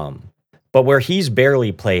 But where he's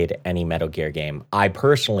barely played any Metal Gear game, I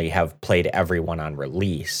personally have played everyone on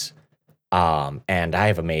release. and I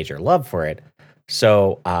have a major love for it.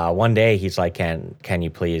 So one day he's like, can you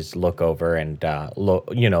please look over and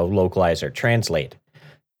localize or translate?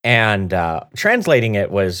 And translating it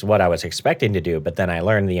was what I was expecting to do, but then I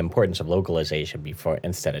learned the importance of localization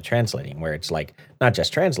instead of translating, where it's like not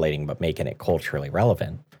just translating, but making it culturally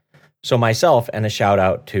relevant. So myself, and a shout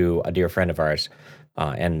out to a dear friend of ours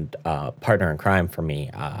and partner in crime for me,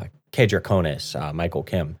 K. Draconis, Michael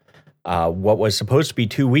Kim. What was supposed to be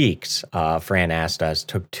 2 weeks, Fran asked us,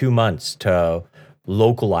 took 2 months to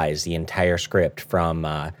localize the entire script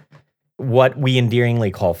from what we endearingly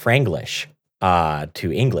call Franglish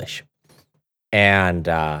to English. And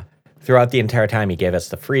throughout the entire time, he gave us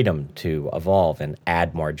the freedom to evolve and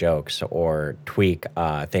add more jokes or tweak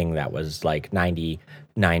a thing that was like 99%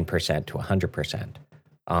 to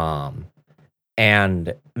 100%.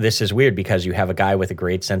 And this is weird because you have a guy with a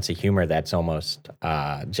great sense of humor that's almost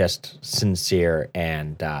just sincere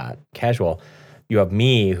and casual. You have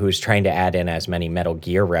me who's trying to add in as many Metal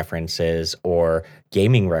Gear references or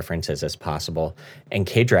gaming references as possible. And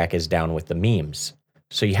K-Drac is down with the memes.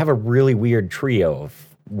 So you have a really weird trio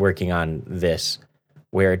of working on this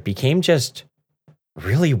where it became just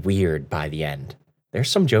really weird by the end.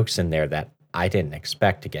 There's some jokes in there that I didn't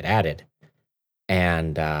expect to get added.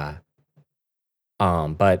 And,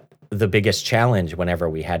 but the biggest challenge whenever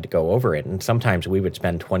we had to go over it, and sometimes we would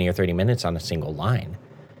spend 20 or 30 minutes on a single line,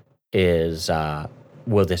 is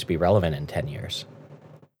will this be relevant in 10 years?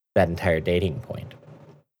 That entire dating point.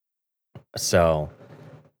 So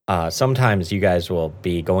sometimes you guys will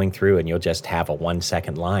be going through and you'll just have a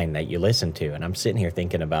 1-second line that you listen to. And I'm sitting here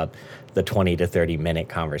thinking about the 20 to 30 minute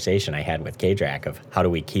conversation I had with K-Drac of how do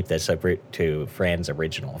we keep this up to Fran's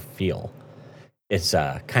original feel. It's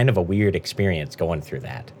kind of a weird experience going through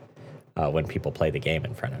that when people play the game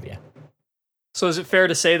in front of you. So is it fair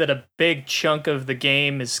to say that a big chunk of the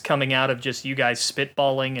game is coming out of just you guys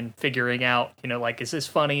spitballing and figuring out, like, is this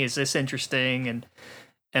funny? Is this interesting?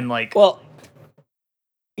 And like... Well,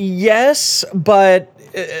 yes, but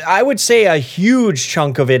I would say a huge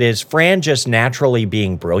chunk of it is Fran just naturally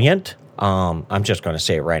being brilliant. I'm just going to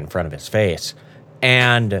say it right in front of his face.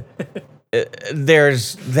 And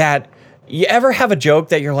there's that... You ever have a joke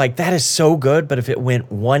that you're like, that is so good, but if it went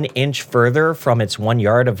 1 inch further from its 1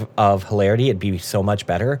 yard of hilarity, it'd be so much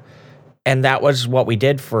better? And that was what we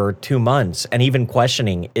did for 2 months, and even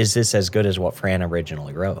questioning, is this as good as what Fran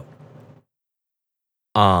originally wrote?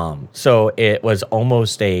 So it was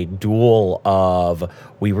almost a duel of,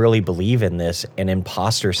 we really believe in this, an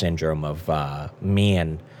imposter syndrome of me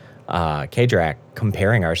and K-Drac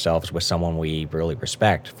comparing ourselves with someone we really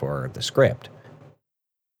respect for the script.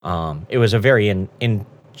 It was a very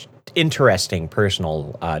interesting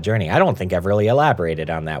personal journey. I don't think I've really elaborated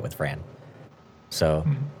on that with Fran. So,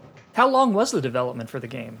 how long was the development for the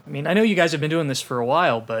game? I mean, I know you guys have been doing this for a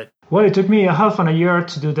while, but... Well, it took me half a year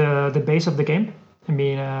to do the base of the game. I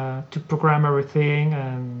mean, to program everything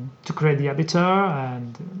and to create the editor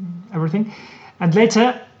and everything. And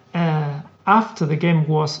later, after the game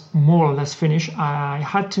was more or less finished, I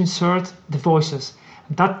had to insert the voices.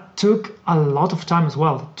 That took a lot of time as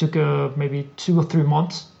well. It took maybe 2 or 3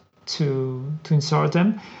 months to insert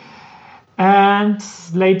them. And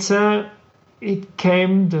later, it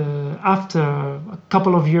came after a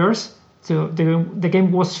couple of years. So the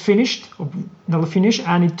game was finished,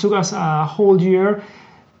 and it took us a whole year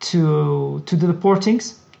to do the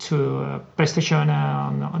portings to PlayStation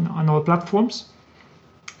and on other platforms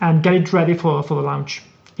and get it ready for the launch.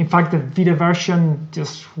 In fact, the Vita version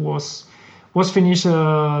just was finished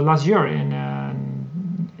last year in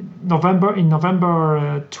November. In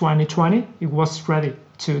November 2020, it was ready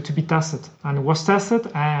to be tested, and it was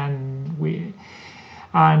tested, and we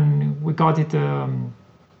got it.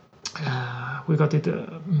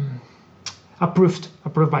 Approved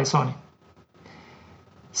by Sony.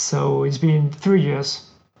 So it's been 3 years.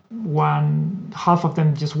 One half of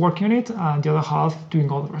them just working on it, and the other half doing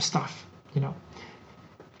all the stuff.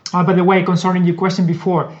 By the way, concerning your question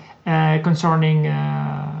before. Concerning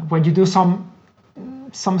when you do some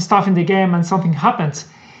stuff in the game and something happens,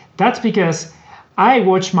 that's because I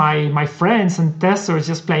watch my friends and testers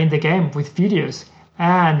just playing the game with videos,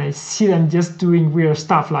 and I see them just doing weird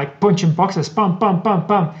stuff like punching boxes, pum pum pum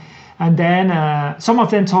pum, and then some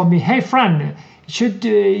of them told me, "Hey, Fran, it should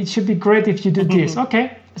be great if you do this."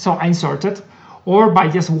 Okay, so I inserted, or by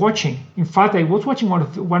just watching. In fact, I was watching one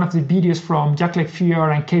of the videos from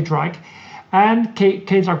Jacklifear and K-Drac. And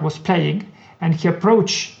K-Drac was playing, and he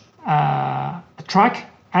approached a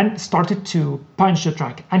track and started to punch the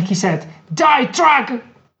track. And he said, "Die, track!"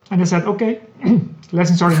 And I said, "Okay, let's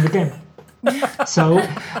insert in the game." So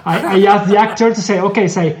I asked the actor to say, okay,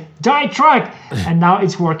 say die track, and now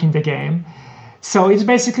it's working the game. So it's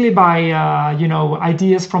basically by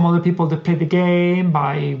ideas from other people that play the game,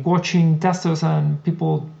 by watching testers and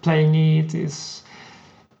people playing it.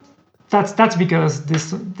 That's because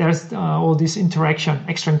there's all this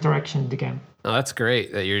extra interaction in the game. Oh, that's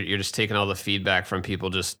great that you're just taking all the feedback from people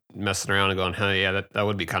just messing around and going, hey, yeah, that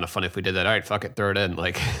would be kind of fun if we did that. All right, fuck it, throw it in.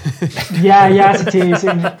 Like, yes, it is.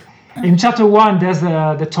 In chapter 1, there's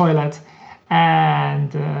the toilet,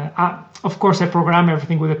 and of course I program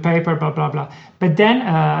everything with a paper, blah blah blah. But then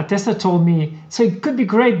a tester told me, so it could be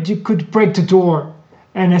great. You could break the door,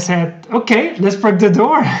 and I said, okay, let's break the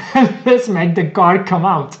door. Let's make the guard come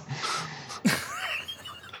out.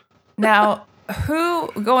 Now,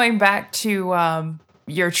 going back to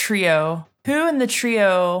your trio, who in the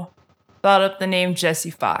trio thought up the name Jesse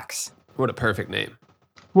Fox? What a perfect name.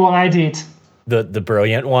 Well, I did. The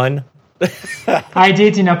brilliant one? I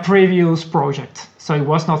did in a previous project. So it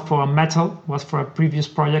was not for UnMetal, it was for a previous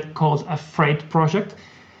project called a Freight project.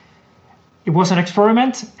 It was an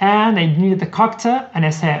experiment, and I needed a character, and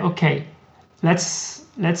I said, okay, let's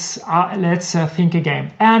think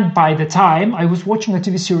again. And by the time I was watching a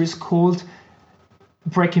TV series called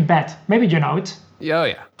Breaking Bad, maybe you know it. Oh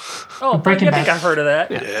yeah. Oh, Breaking I think Bad. I've heard of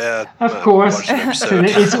that. Yeah. Of course. So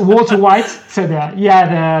it's Walter White. So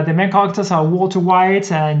the main characters are Walter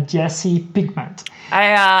White and Jesse Pinkman.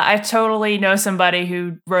 I totally know somebody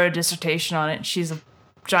who wrote a dissertation on it. She's a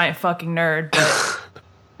giant fucking nerd, but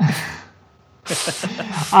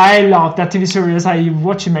I love that TV series. I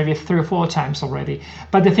watched it maybe 3 or 4 times already.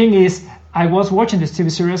 But the thing is, I was watching this TV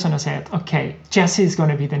series and I said, okay, Jesse is going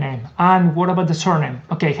to be the name. And what about the surname?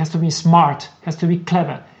 Okay, it has to be smart, has to be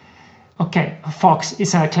clever. Okay, Fox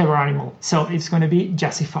is a clever animal, so it's going to be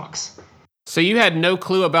Jesse Fox. So you had no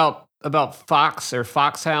clue about Fox or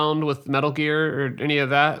Foxhound with Metal Gear or any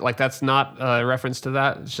of that? Like, that's not a reference to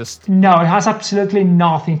that? It's just... No, it has absolutely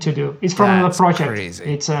nothing to do. It's from another project. Crazy.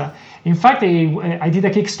 It's in fact, I did a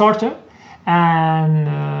Kickstarter, and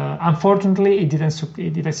unfortunately, it didn't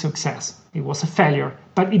success. It was a failure.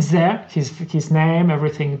 But it's there, his name,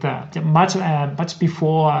 everything there. Much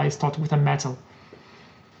before I started with UnMetal.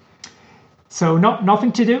 So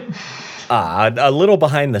nothing to do. A little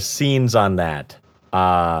behind the scenes on that.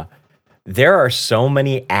 There are so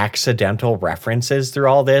many accidental references through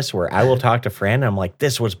all this where I will talk to Fran and I'm like,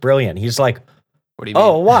 this was brilliant. He's like, what do you mean?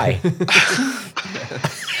 Oh, why?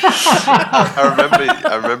 I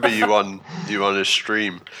remember you on a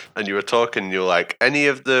stream and you were talking, you were like, any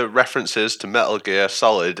of the references to Metal Gear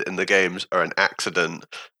Solid in the games are an accident,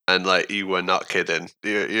 and like you were not kidding.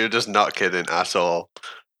 You're just not kidding at all.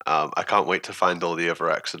 I can't wait to find all the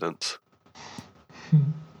other accidents.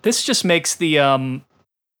 This just makes the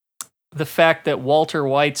fact that Walter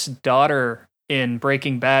White's daughter in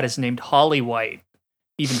Breaking Bad is named Holly White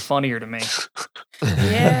even funnier to me.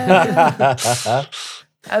 Yeah.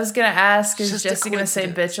 I was going to ask, is Jesse going to say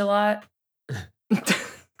bitch a lot?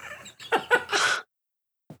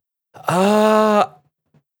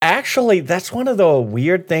 Actually, that's one of the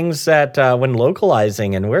weird things that when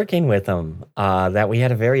localizing and working with them, that we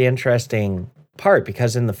had a very interesting part,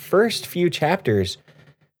 because in the first few chapters,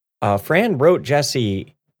 Fran wrote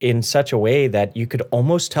Jesse in such a way that you could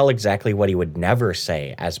almost tell exactly what he would never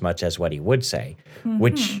say as much as what he would say,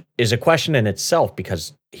 which is a question in itself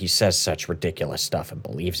because he says such ridiculous stuff and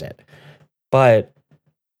believes it. But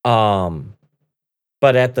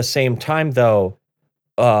at the same time, though,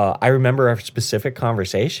 I remember a specific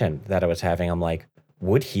conversation that I was having. I'm like,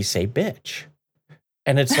 would he say bitch?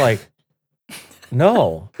 And it's like,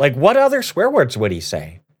 no. Like, what other swear words would he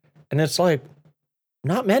say? And it's like,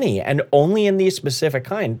 not many, and only in these specific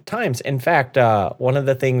times. In fact, one of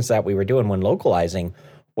the things that we were doing when localizing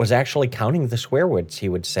was actually counting the swear words he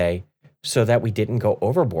would say so that we didn't go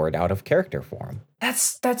overboard out of character for him.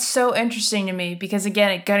 That's so interesting to me because, again,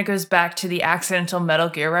 it kind of goes back to the accidental Metal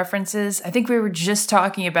Gear references. I think we were just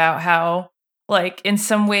talking about how, like, in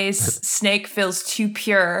some ways, Snake feels too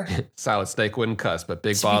pure. Solid Snake wouldn't cuss, but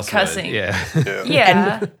Big To Boss be cussing. would. Yeah.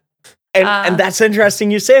 Yeah. And that's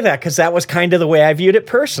interesting you say that, because that was kind of the way I viewed it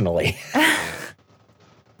personally.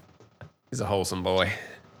 He's a wholesome boy.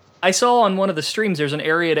 I saw on one of the streams there's an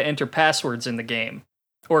area to enter passwords in the game,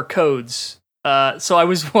 or codes. So I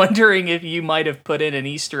was wondering if you might have put in an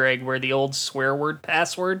Easter egg where the old swear word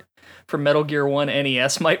password from Metal Gear 1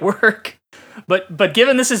 NES might work. But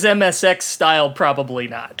given this is MSX style, probably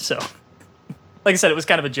not. So, like I said, it was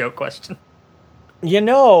kind of a joke question. You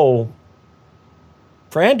know,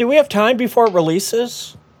 Fran, do we have time before it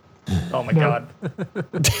releases? Oh my god.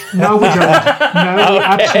 No, we don't. No,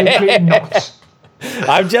 absolutely not.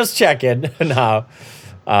 I'm just checking. No.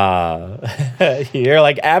 You're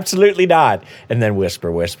like, absolutely not. And then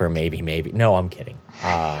whisper, maybe. No, I'm kidding.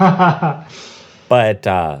 But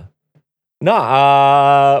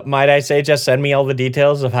might I say, just send me all the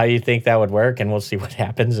details of how you think that would work, and we'll see what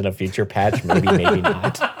happens in a future patch. Maybe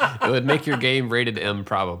not. It would make your game rated M,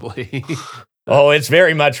 probably. Oh, it's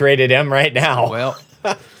very much rated M right now. Well,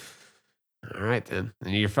 all right then.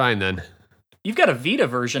 And you're fine then. You've got a Vita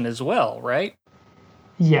version as well, right?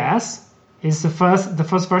 Yes, it's the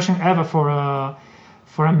first version ever for a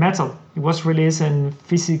Metal. It was released in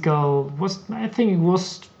physical. I think it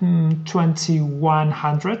was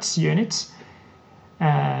 2100 units,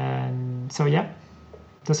 and so yeah,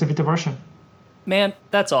 that's a Vita version. Man,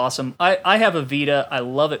 that's awesome. I have a Vita. I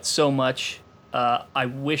love it so much. I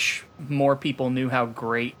wish more people knew how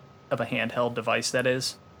great of a handheld device that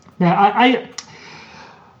is. Yeah,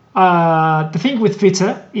 the thing with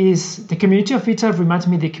Vita is the community of Vita reminds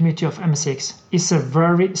me of the community of MSX. It's a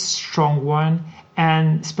very strong one,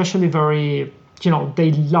 and especially very,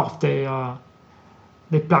 they love the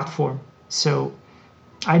platform. So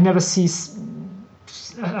I never see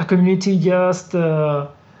a community just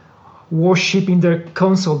worshipping their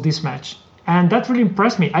console this much. And that really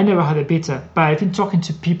impressed me. I never had a Vita, but I've been talking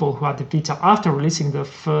to people who had the Vita after releasing the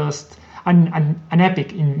first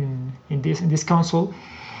UnEpic in this console,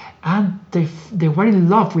 and they were in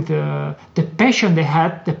love with the passion they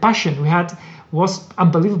had. The passion we had was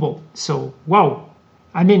unbelievable. So wow,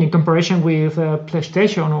 I mean, in comparison with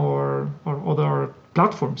PlayStation or other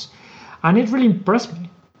platforms, and it really impressed me.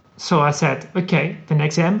 So I said, okay, the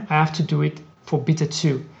next game I have to do it for Vita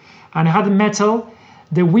 2, and I had a Metal.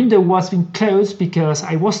 The window was being closed because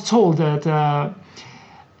I was told that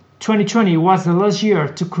 2020 was the last year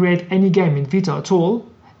to create any game in Vita at all.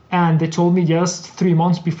 And they told me just 3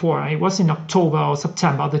 months before, it was in October or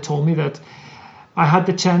September, they told me that I had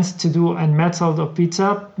the chance to do UnMetal of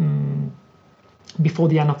Vita before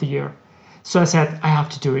the end of the year. So I said, I have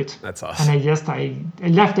to do it. That's awesome. And I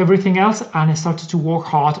left everything else and I started to work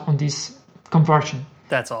hard on this conversion.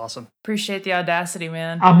 That's awesome. Appreciate the audacity,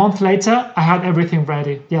 man. A month later, I had everything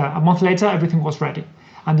ready. Yeah, a month later, everything was ready.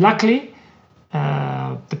 And luckily,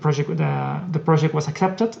 the project was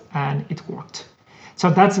accepted and it worked. So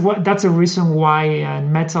that's the reason why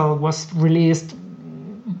Metal was released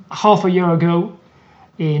half a year ago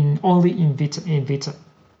only in Vita,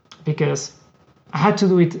 because I had to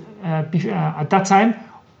do it at that time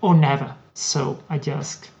or never. So I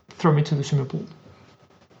just threw me to the swimming pool.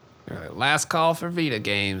 All right, last call for Vita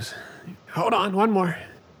games. Hold on, one more.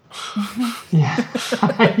 Yeah.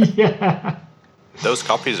 Yeah. Those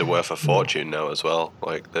copies are worth a fortune now as well.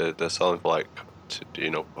 Like they're selling for like,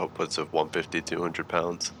 upwards of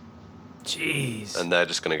 £150-200. Jeez. And they're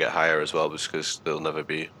just going to get higher as well because they'll never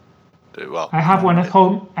be. Well, I have one at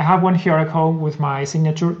home. I have one here at home with my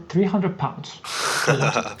signature,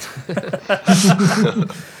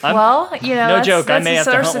 £300. Well, no joke. That's I may a have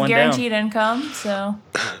to source hunt of one guaranteed down. income. So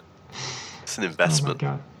it's an investment. Oh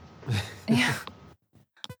my God. yeah.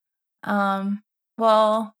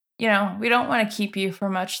 Well, we don't want to keep you for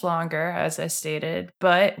much longer, as I stated,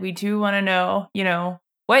 but we do want to know,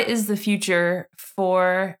 what is the future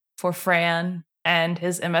for Fran and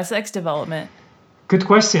his MSX development? Good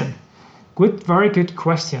question. Very good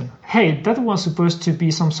question. Hey, that was supposed to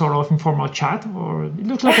be some sort of informal chat, or it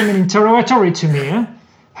looks like an interrogatory to me. Eh?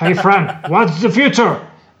 Hey, Fran, what's the future?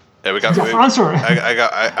 Yeah, we got answer.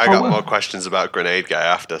 I got more questions about Grenade Guy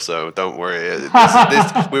after, so don't worry.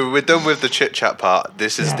 We're done with the chit chat part.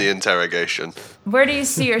 This is the interrogation. Where do you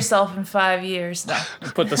see yourself in 5 years, though?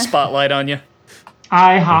 Put the spotlight on you.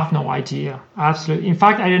 I have no idea. Absolutely. In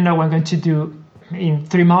fact, I don't know what I'm going to do in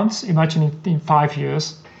 3 months. Imagine in 5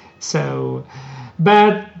 years. So,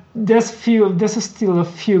 but there's still a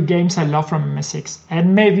few games I love from MSX,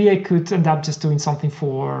 and maybe I could end up just doing something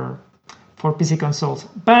for PC consoles.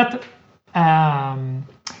 But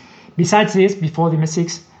besides this, before the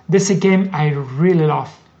MSX, there's a game I really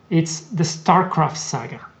love. It's the StarCraft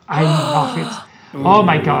saga. I love it. Oh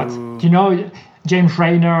my God. James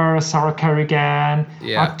Raynor, Sarah Kerrigan,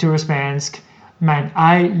 Arcturus Spensk. Man,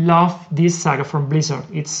 I love this saga from Blizzard.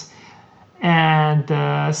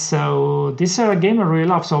 So this is a game I really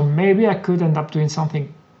love. So maybe I could end up doing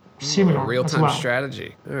something similar. Real-time as well.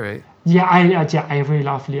 strategy. All right. Yeah, I really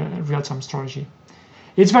love real-time strategy.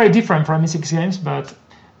 It's very different from MSX games, but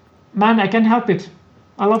man, I can't help it.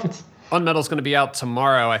 I love it. UnMetal's going to be out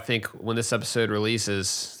tomorrow, I think, when this episode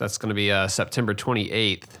releases. That's going to be September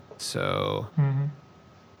 28th. So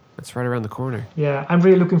that's right around the corner. Yeah, I'm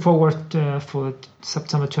really looking forward for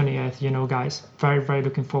September 28th, guys. Very, very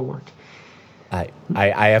looking forward.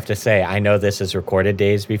 I have to say, I know this is recorded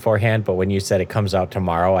days beforehand, but when you said it comes out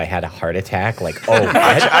tomorrow, I had a heart attack. Like, oh,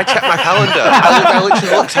 I checked my calendar. I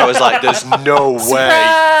literally looked. I was like, "There's no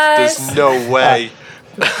way. There's no way."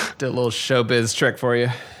 Did a little showbiz trick for you.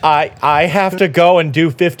 I have to go and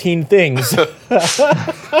do 15 things.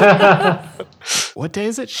 What day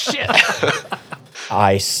is it? Shit.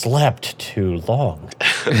 I slept too long.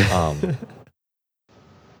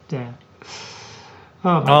 Yeah.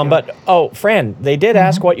 Oh, but Fran, they did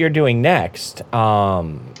ask what you're doing next. So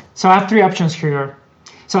I have 3 options here.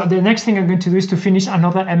 So the next thing I'm going to do is to finish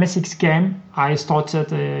another MSX game I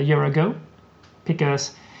started a year ago,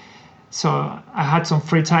 because I had some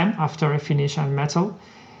free time after I finished UnMetal.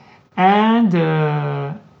 And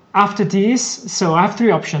after this, so I have 3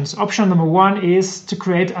 options. Option number 1 is to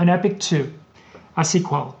create UnEpic 2, a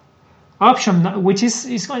sequel. Option, which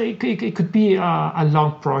it could be a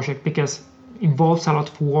long project because involves a lot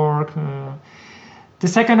of work. The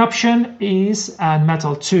second option is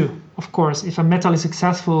UnMetal 2. Of course, if UnMetal is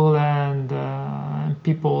successful and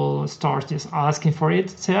people start just asking for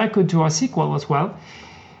it, so I could do a sequel as well,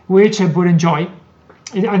 which I would enjoy.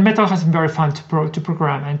 UnMetal has been very fun to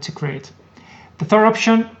program and to create. The third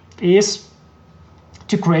option is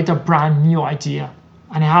to create a brand new idea.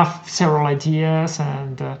 And I have several ideas,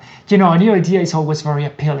 and a new idea is always very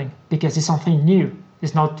appealing because it's something new.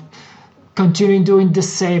 It's not continuing doing the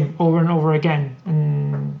same over and over again.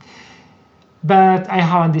 But I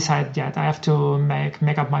haven't decided yet. I have to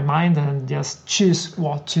make up my mind and just choose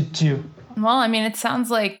what to do. Well, I mean, it sounds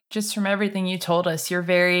like just from everything you told us, you're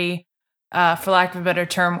very, for lack of a better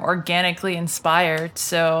term, organically inspired.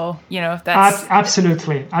 So, if that's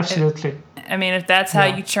absolutely. If that's how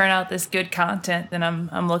you churn out this good content, then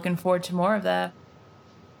I'm looking forward to more of that.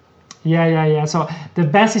 Yeah. So the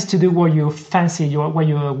best is to do what you fancy, what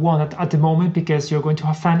you want at the moment, because you're going to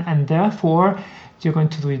have fun, and therefore you're going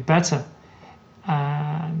to do it better.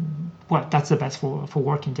 That's the best for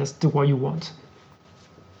working. Just do what you want.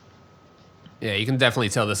 Yeah, you can definitely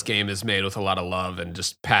tell this game is made with a lot of love and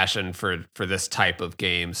just passion for this type of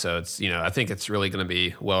game. So it's, I think it's really going to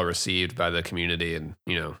be well received by the community. And,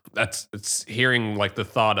 it's hearing like the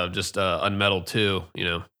thought of just UnMetal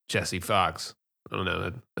 2, Jesse Fox. I don't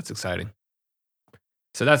know. That's exciting.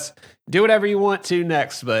 So do whatever you want to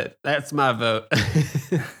next, but that's my vote.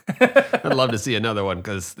 I'd love to see another one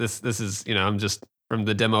because this is, I'm just from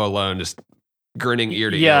the demo alone, just grinning ear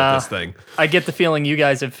to ear with this thing. I get the feeling you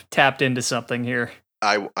guys have tapped into something here.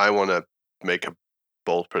 I want to make a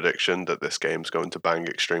bold prediction that this game's going to bang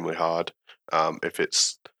extremely hard. If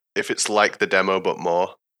it's like the demo but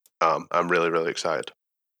more, I'm really, really excited.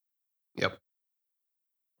 Yep.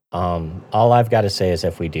 All I've got to say is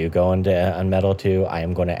if we do go into UnMetal 2, I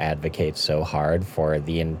am going to advocate so hard for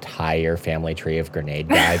the entire family tree of Grenade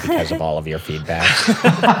Guy because of all of your feedback.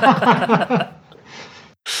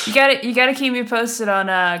 You gotta keep me posted on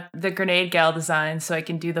the Grenade Gal design so I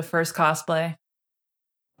can do the first cosplay.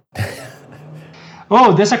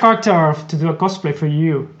 Oh, there's a character to do a cosplay for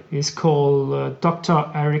you. It's called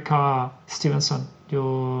Dr. Erica Stevenson.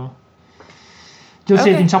 You'll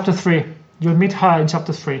see it in chapter 3. You'll meet her in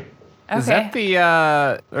chapter 3. Okay. Is that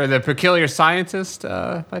the peculiar scientist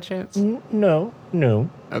by chance? No.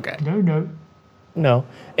 Okay. No.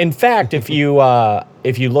 In fact, if you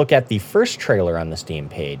look at the first trailer on the Steam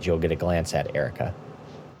page, you'll get a glance at Erica.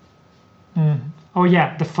 Oh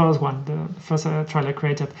yeah, the first one, the first trailer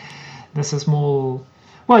created. There's a small.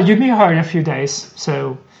 Well, you meet her in a few days,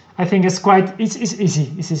 so I think it's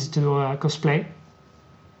easy. It's easy to do a cosplay.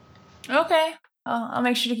 Okay, I'll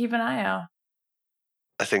make sure to keep an eye out.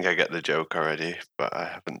 I think I get the joke already, but I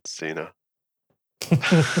haven't seen her.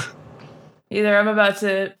 Either I'm about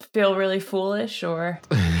to feel really foolish or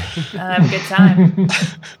have a good time.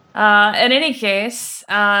 In any case,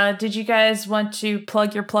 did you guys want to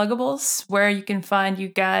plug your pluggables, where you can find you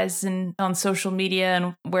guys on social media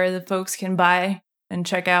and where the folks can buy and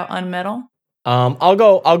check out UnMetal?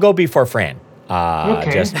 I'll go before Fran.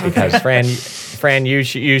 Okay. Just because Fran, you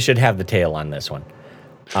should have the tail on this one.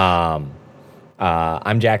 I'm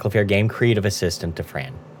Jacklifear, game creative assistant to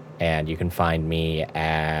Fran. And you can find me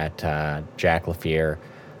at Jacklifear,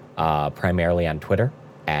 primarily on Twitter,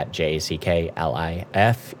 at JACKLIFEAR.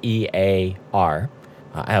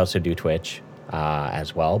 I also do Twitch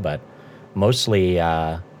as well, but mostly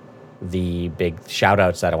the big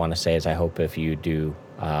shout-outs that I want to say is I hope if you do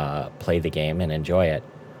play the game and enjoy it.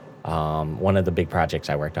 One of the big projects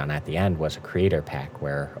I worked on at the end was a creator pack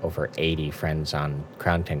where over 80 friends on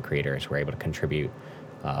content creators were able to contribute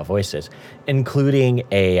voices, including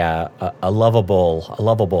a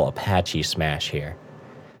lovable Apache Smash here,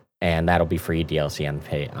 and that'll be free DLC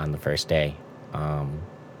on the first day.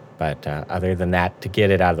 But other than that, to get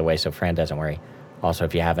it out of the way so Fran doesn't worry. Also,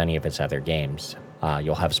 if you have any of its other games,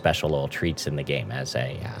 you'll have special little treats in the game as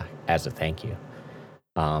a thank you.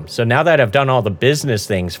 So now that I've done all the business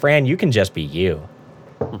things, Fran, you can just be you.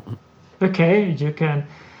 Okay, you can.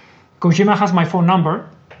 Kojima has my phone number.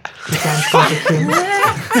 You can contact him.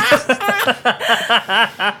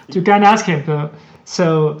 You can ask him.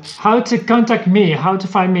 So how to contact me, how to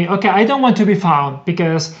find me. Okay, I don't want to be found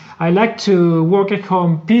because I like to work at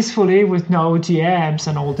home peacefully with no DMs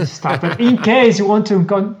and all this stuff. But in case you want to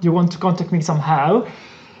contact me somehow,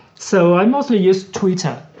 so I mostly use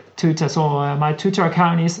Twitter. So my Twitter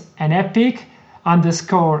account is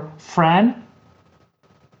UnEpic_Fran.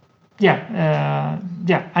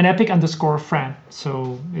 UnEpic_Fran.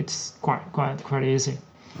 So it's quite easy.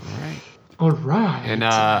 All right. And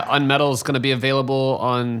UnMetal is going to be available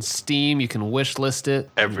on Steam. You can wish list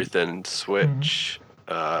it. Everything. Switch,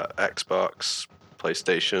 Xbox,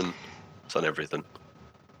 PlayStation. It's on everything.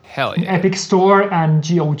 Hell yeah. Epic Store and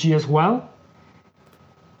GOG as well.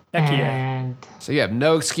 Heck yeah. And So you have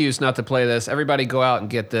no excuse not to play this. Everybody go out and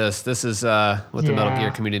get this. This is what the Metal Gear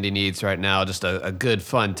community needs right now. Just a good,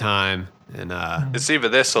 fun time. And it's either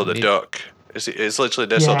this or the duck. It's literally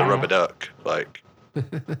this or the rubber duck. Like,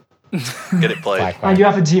 get it played. And you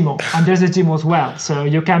have a demo. And there's a demo as well. So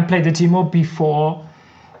you can play the demo before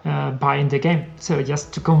buying the game. So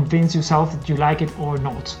just to convince yourself that you like it or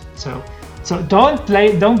not. So don't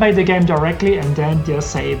buy the game directly and then just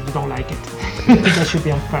say you don't like it. That should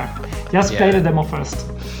be unfair. Just play the demo first.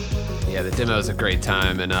 Yeah, the demo is a great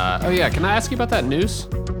time. And can I ask you about that noose?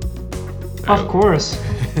 Of course.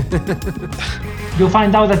 You'll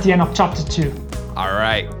find out at the end of chapter 2. All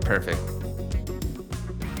right, perfect.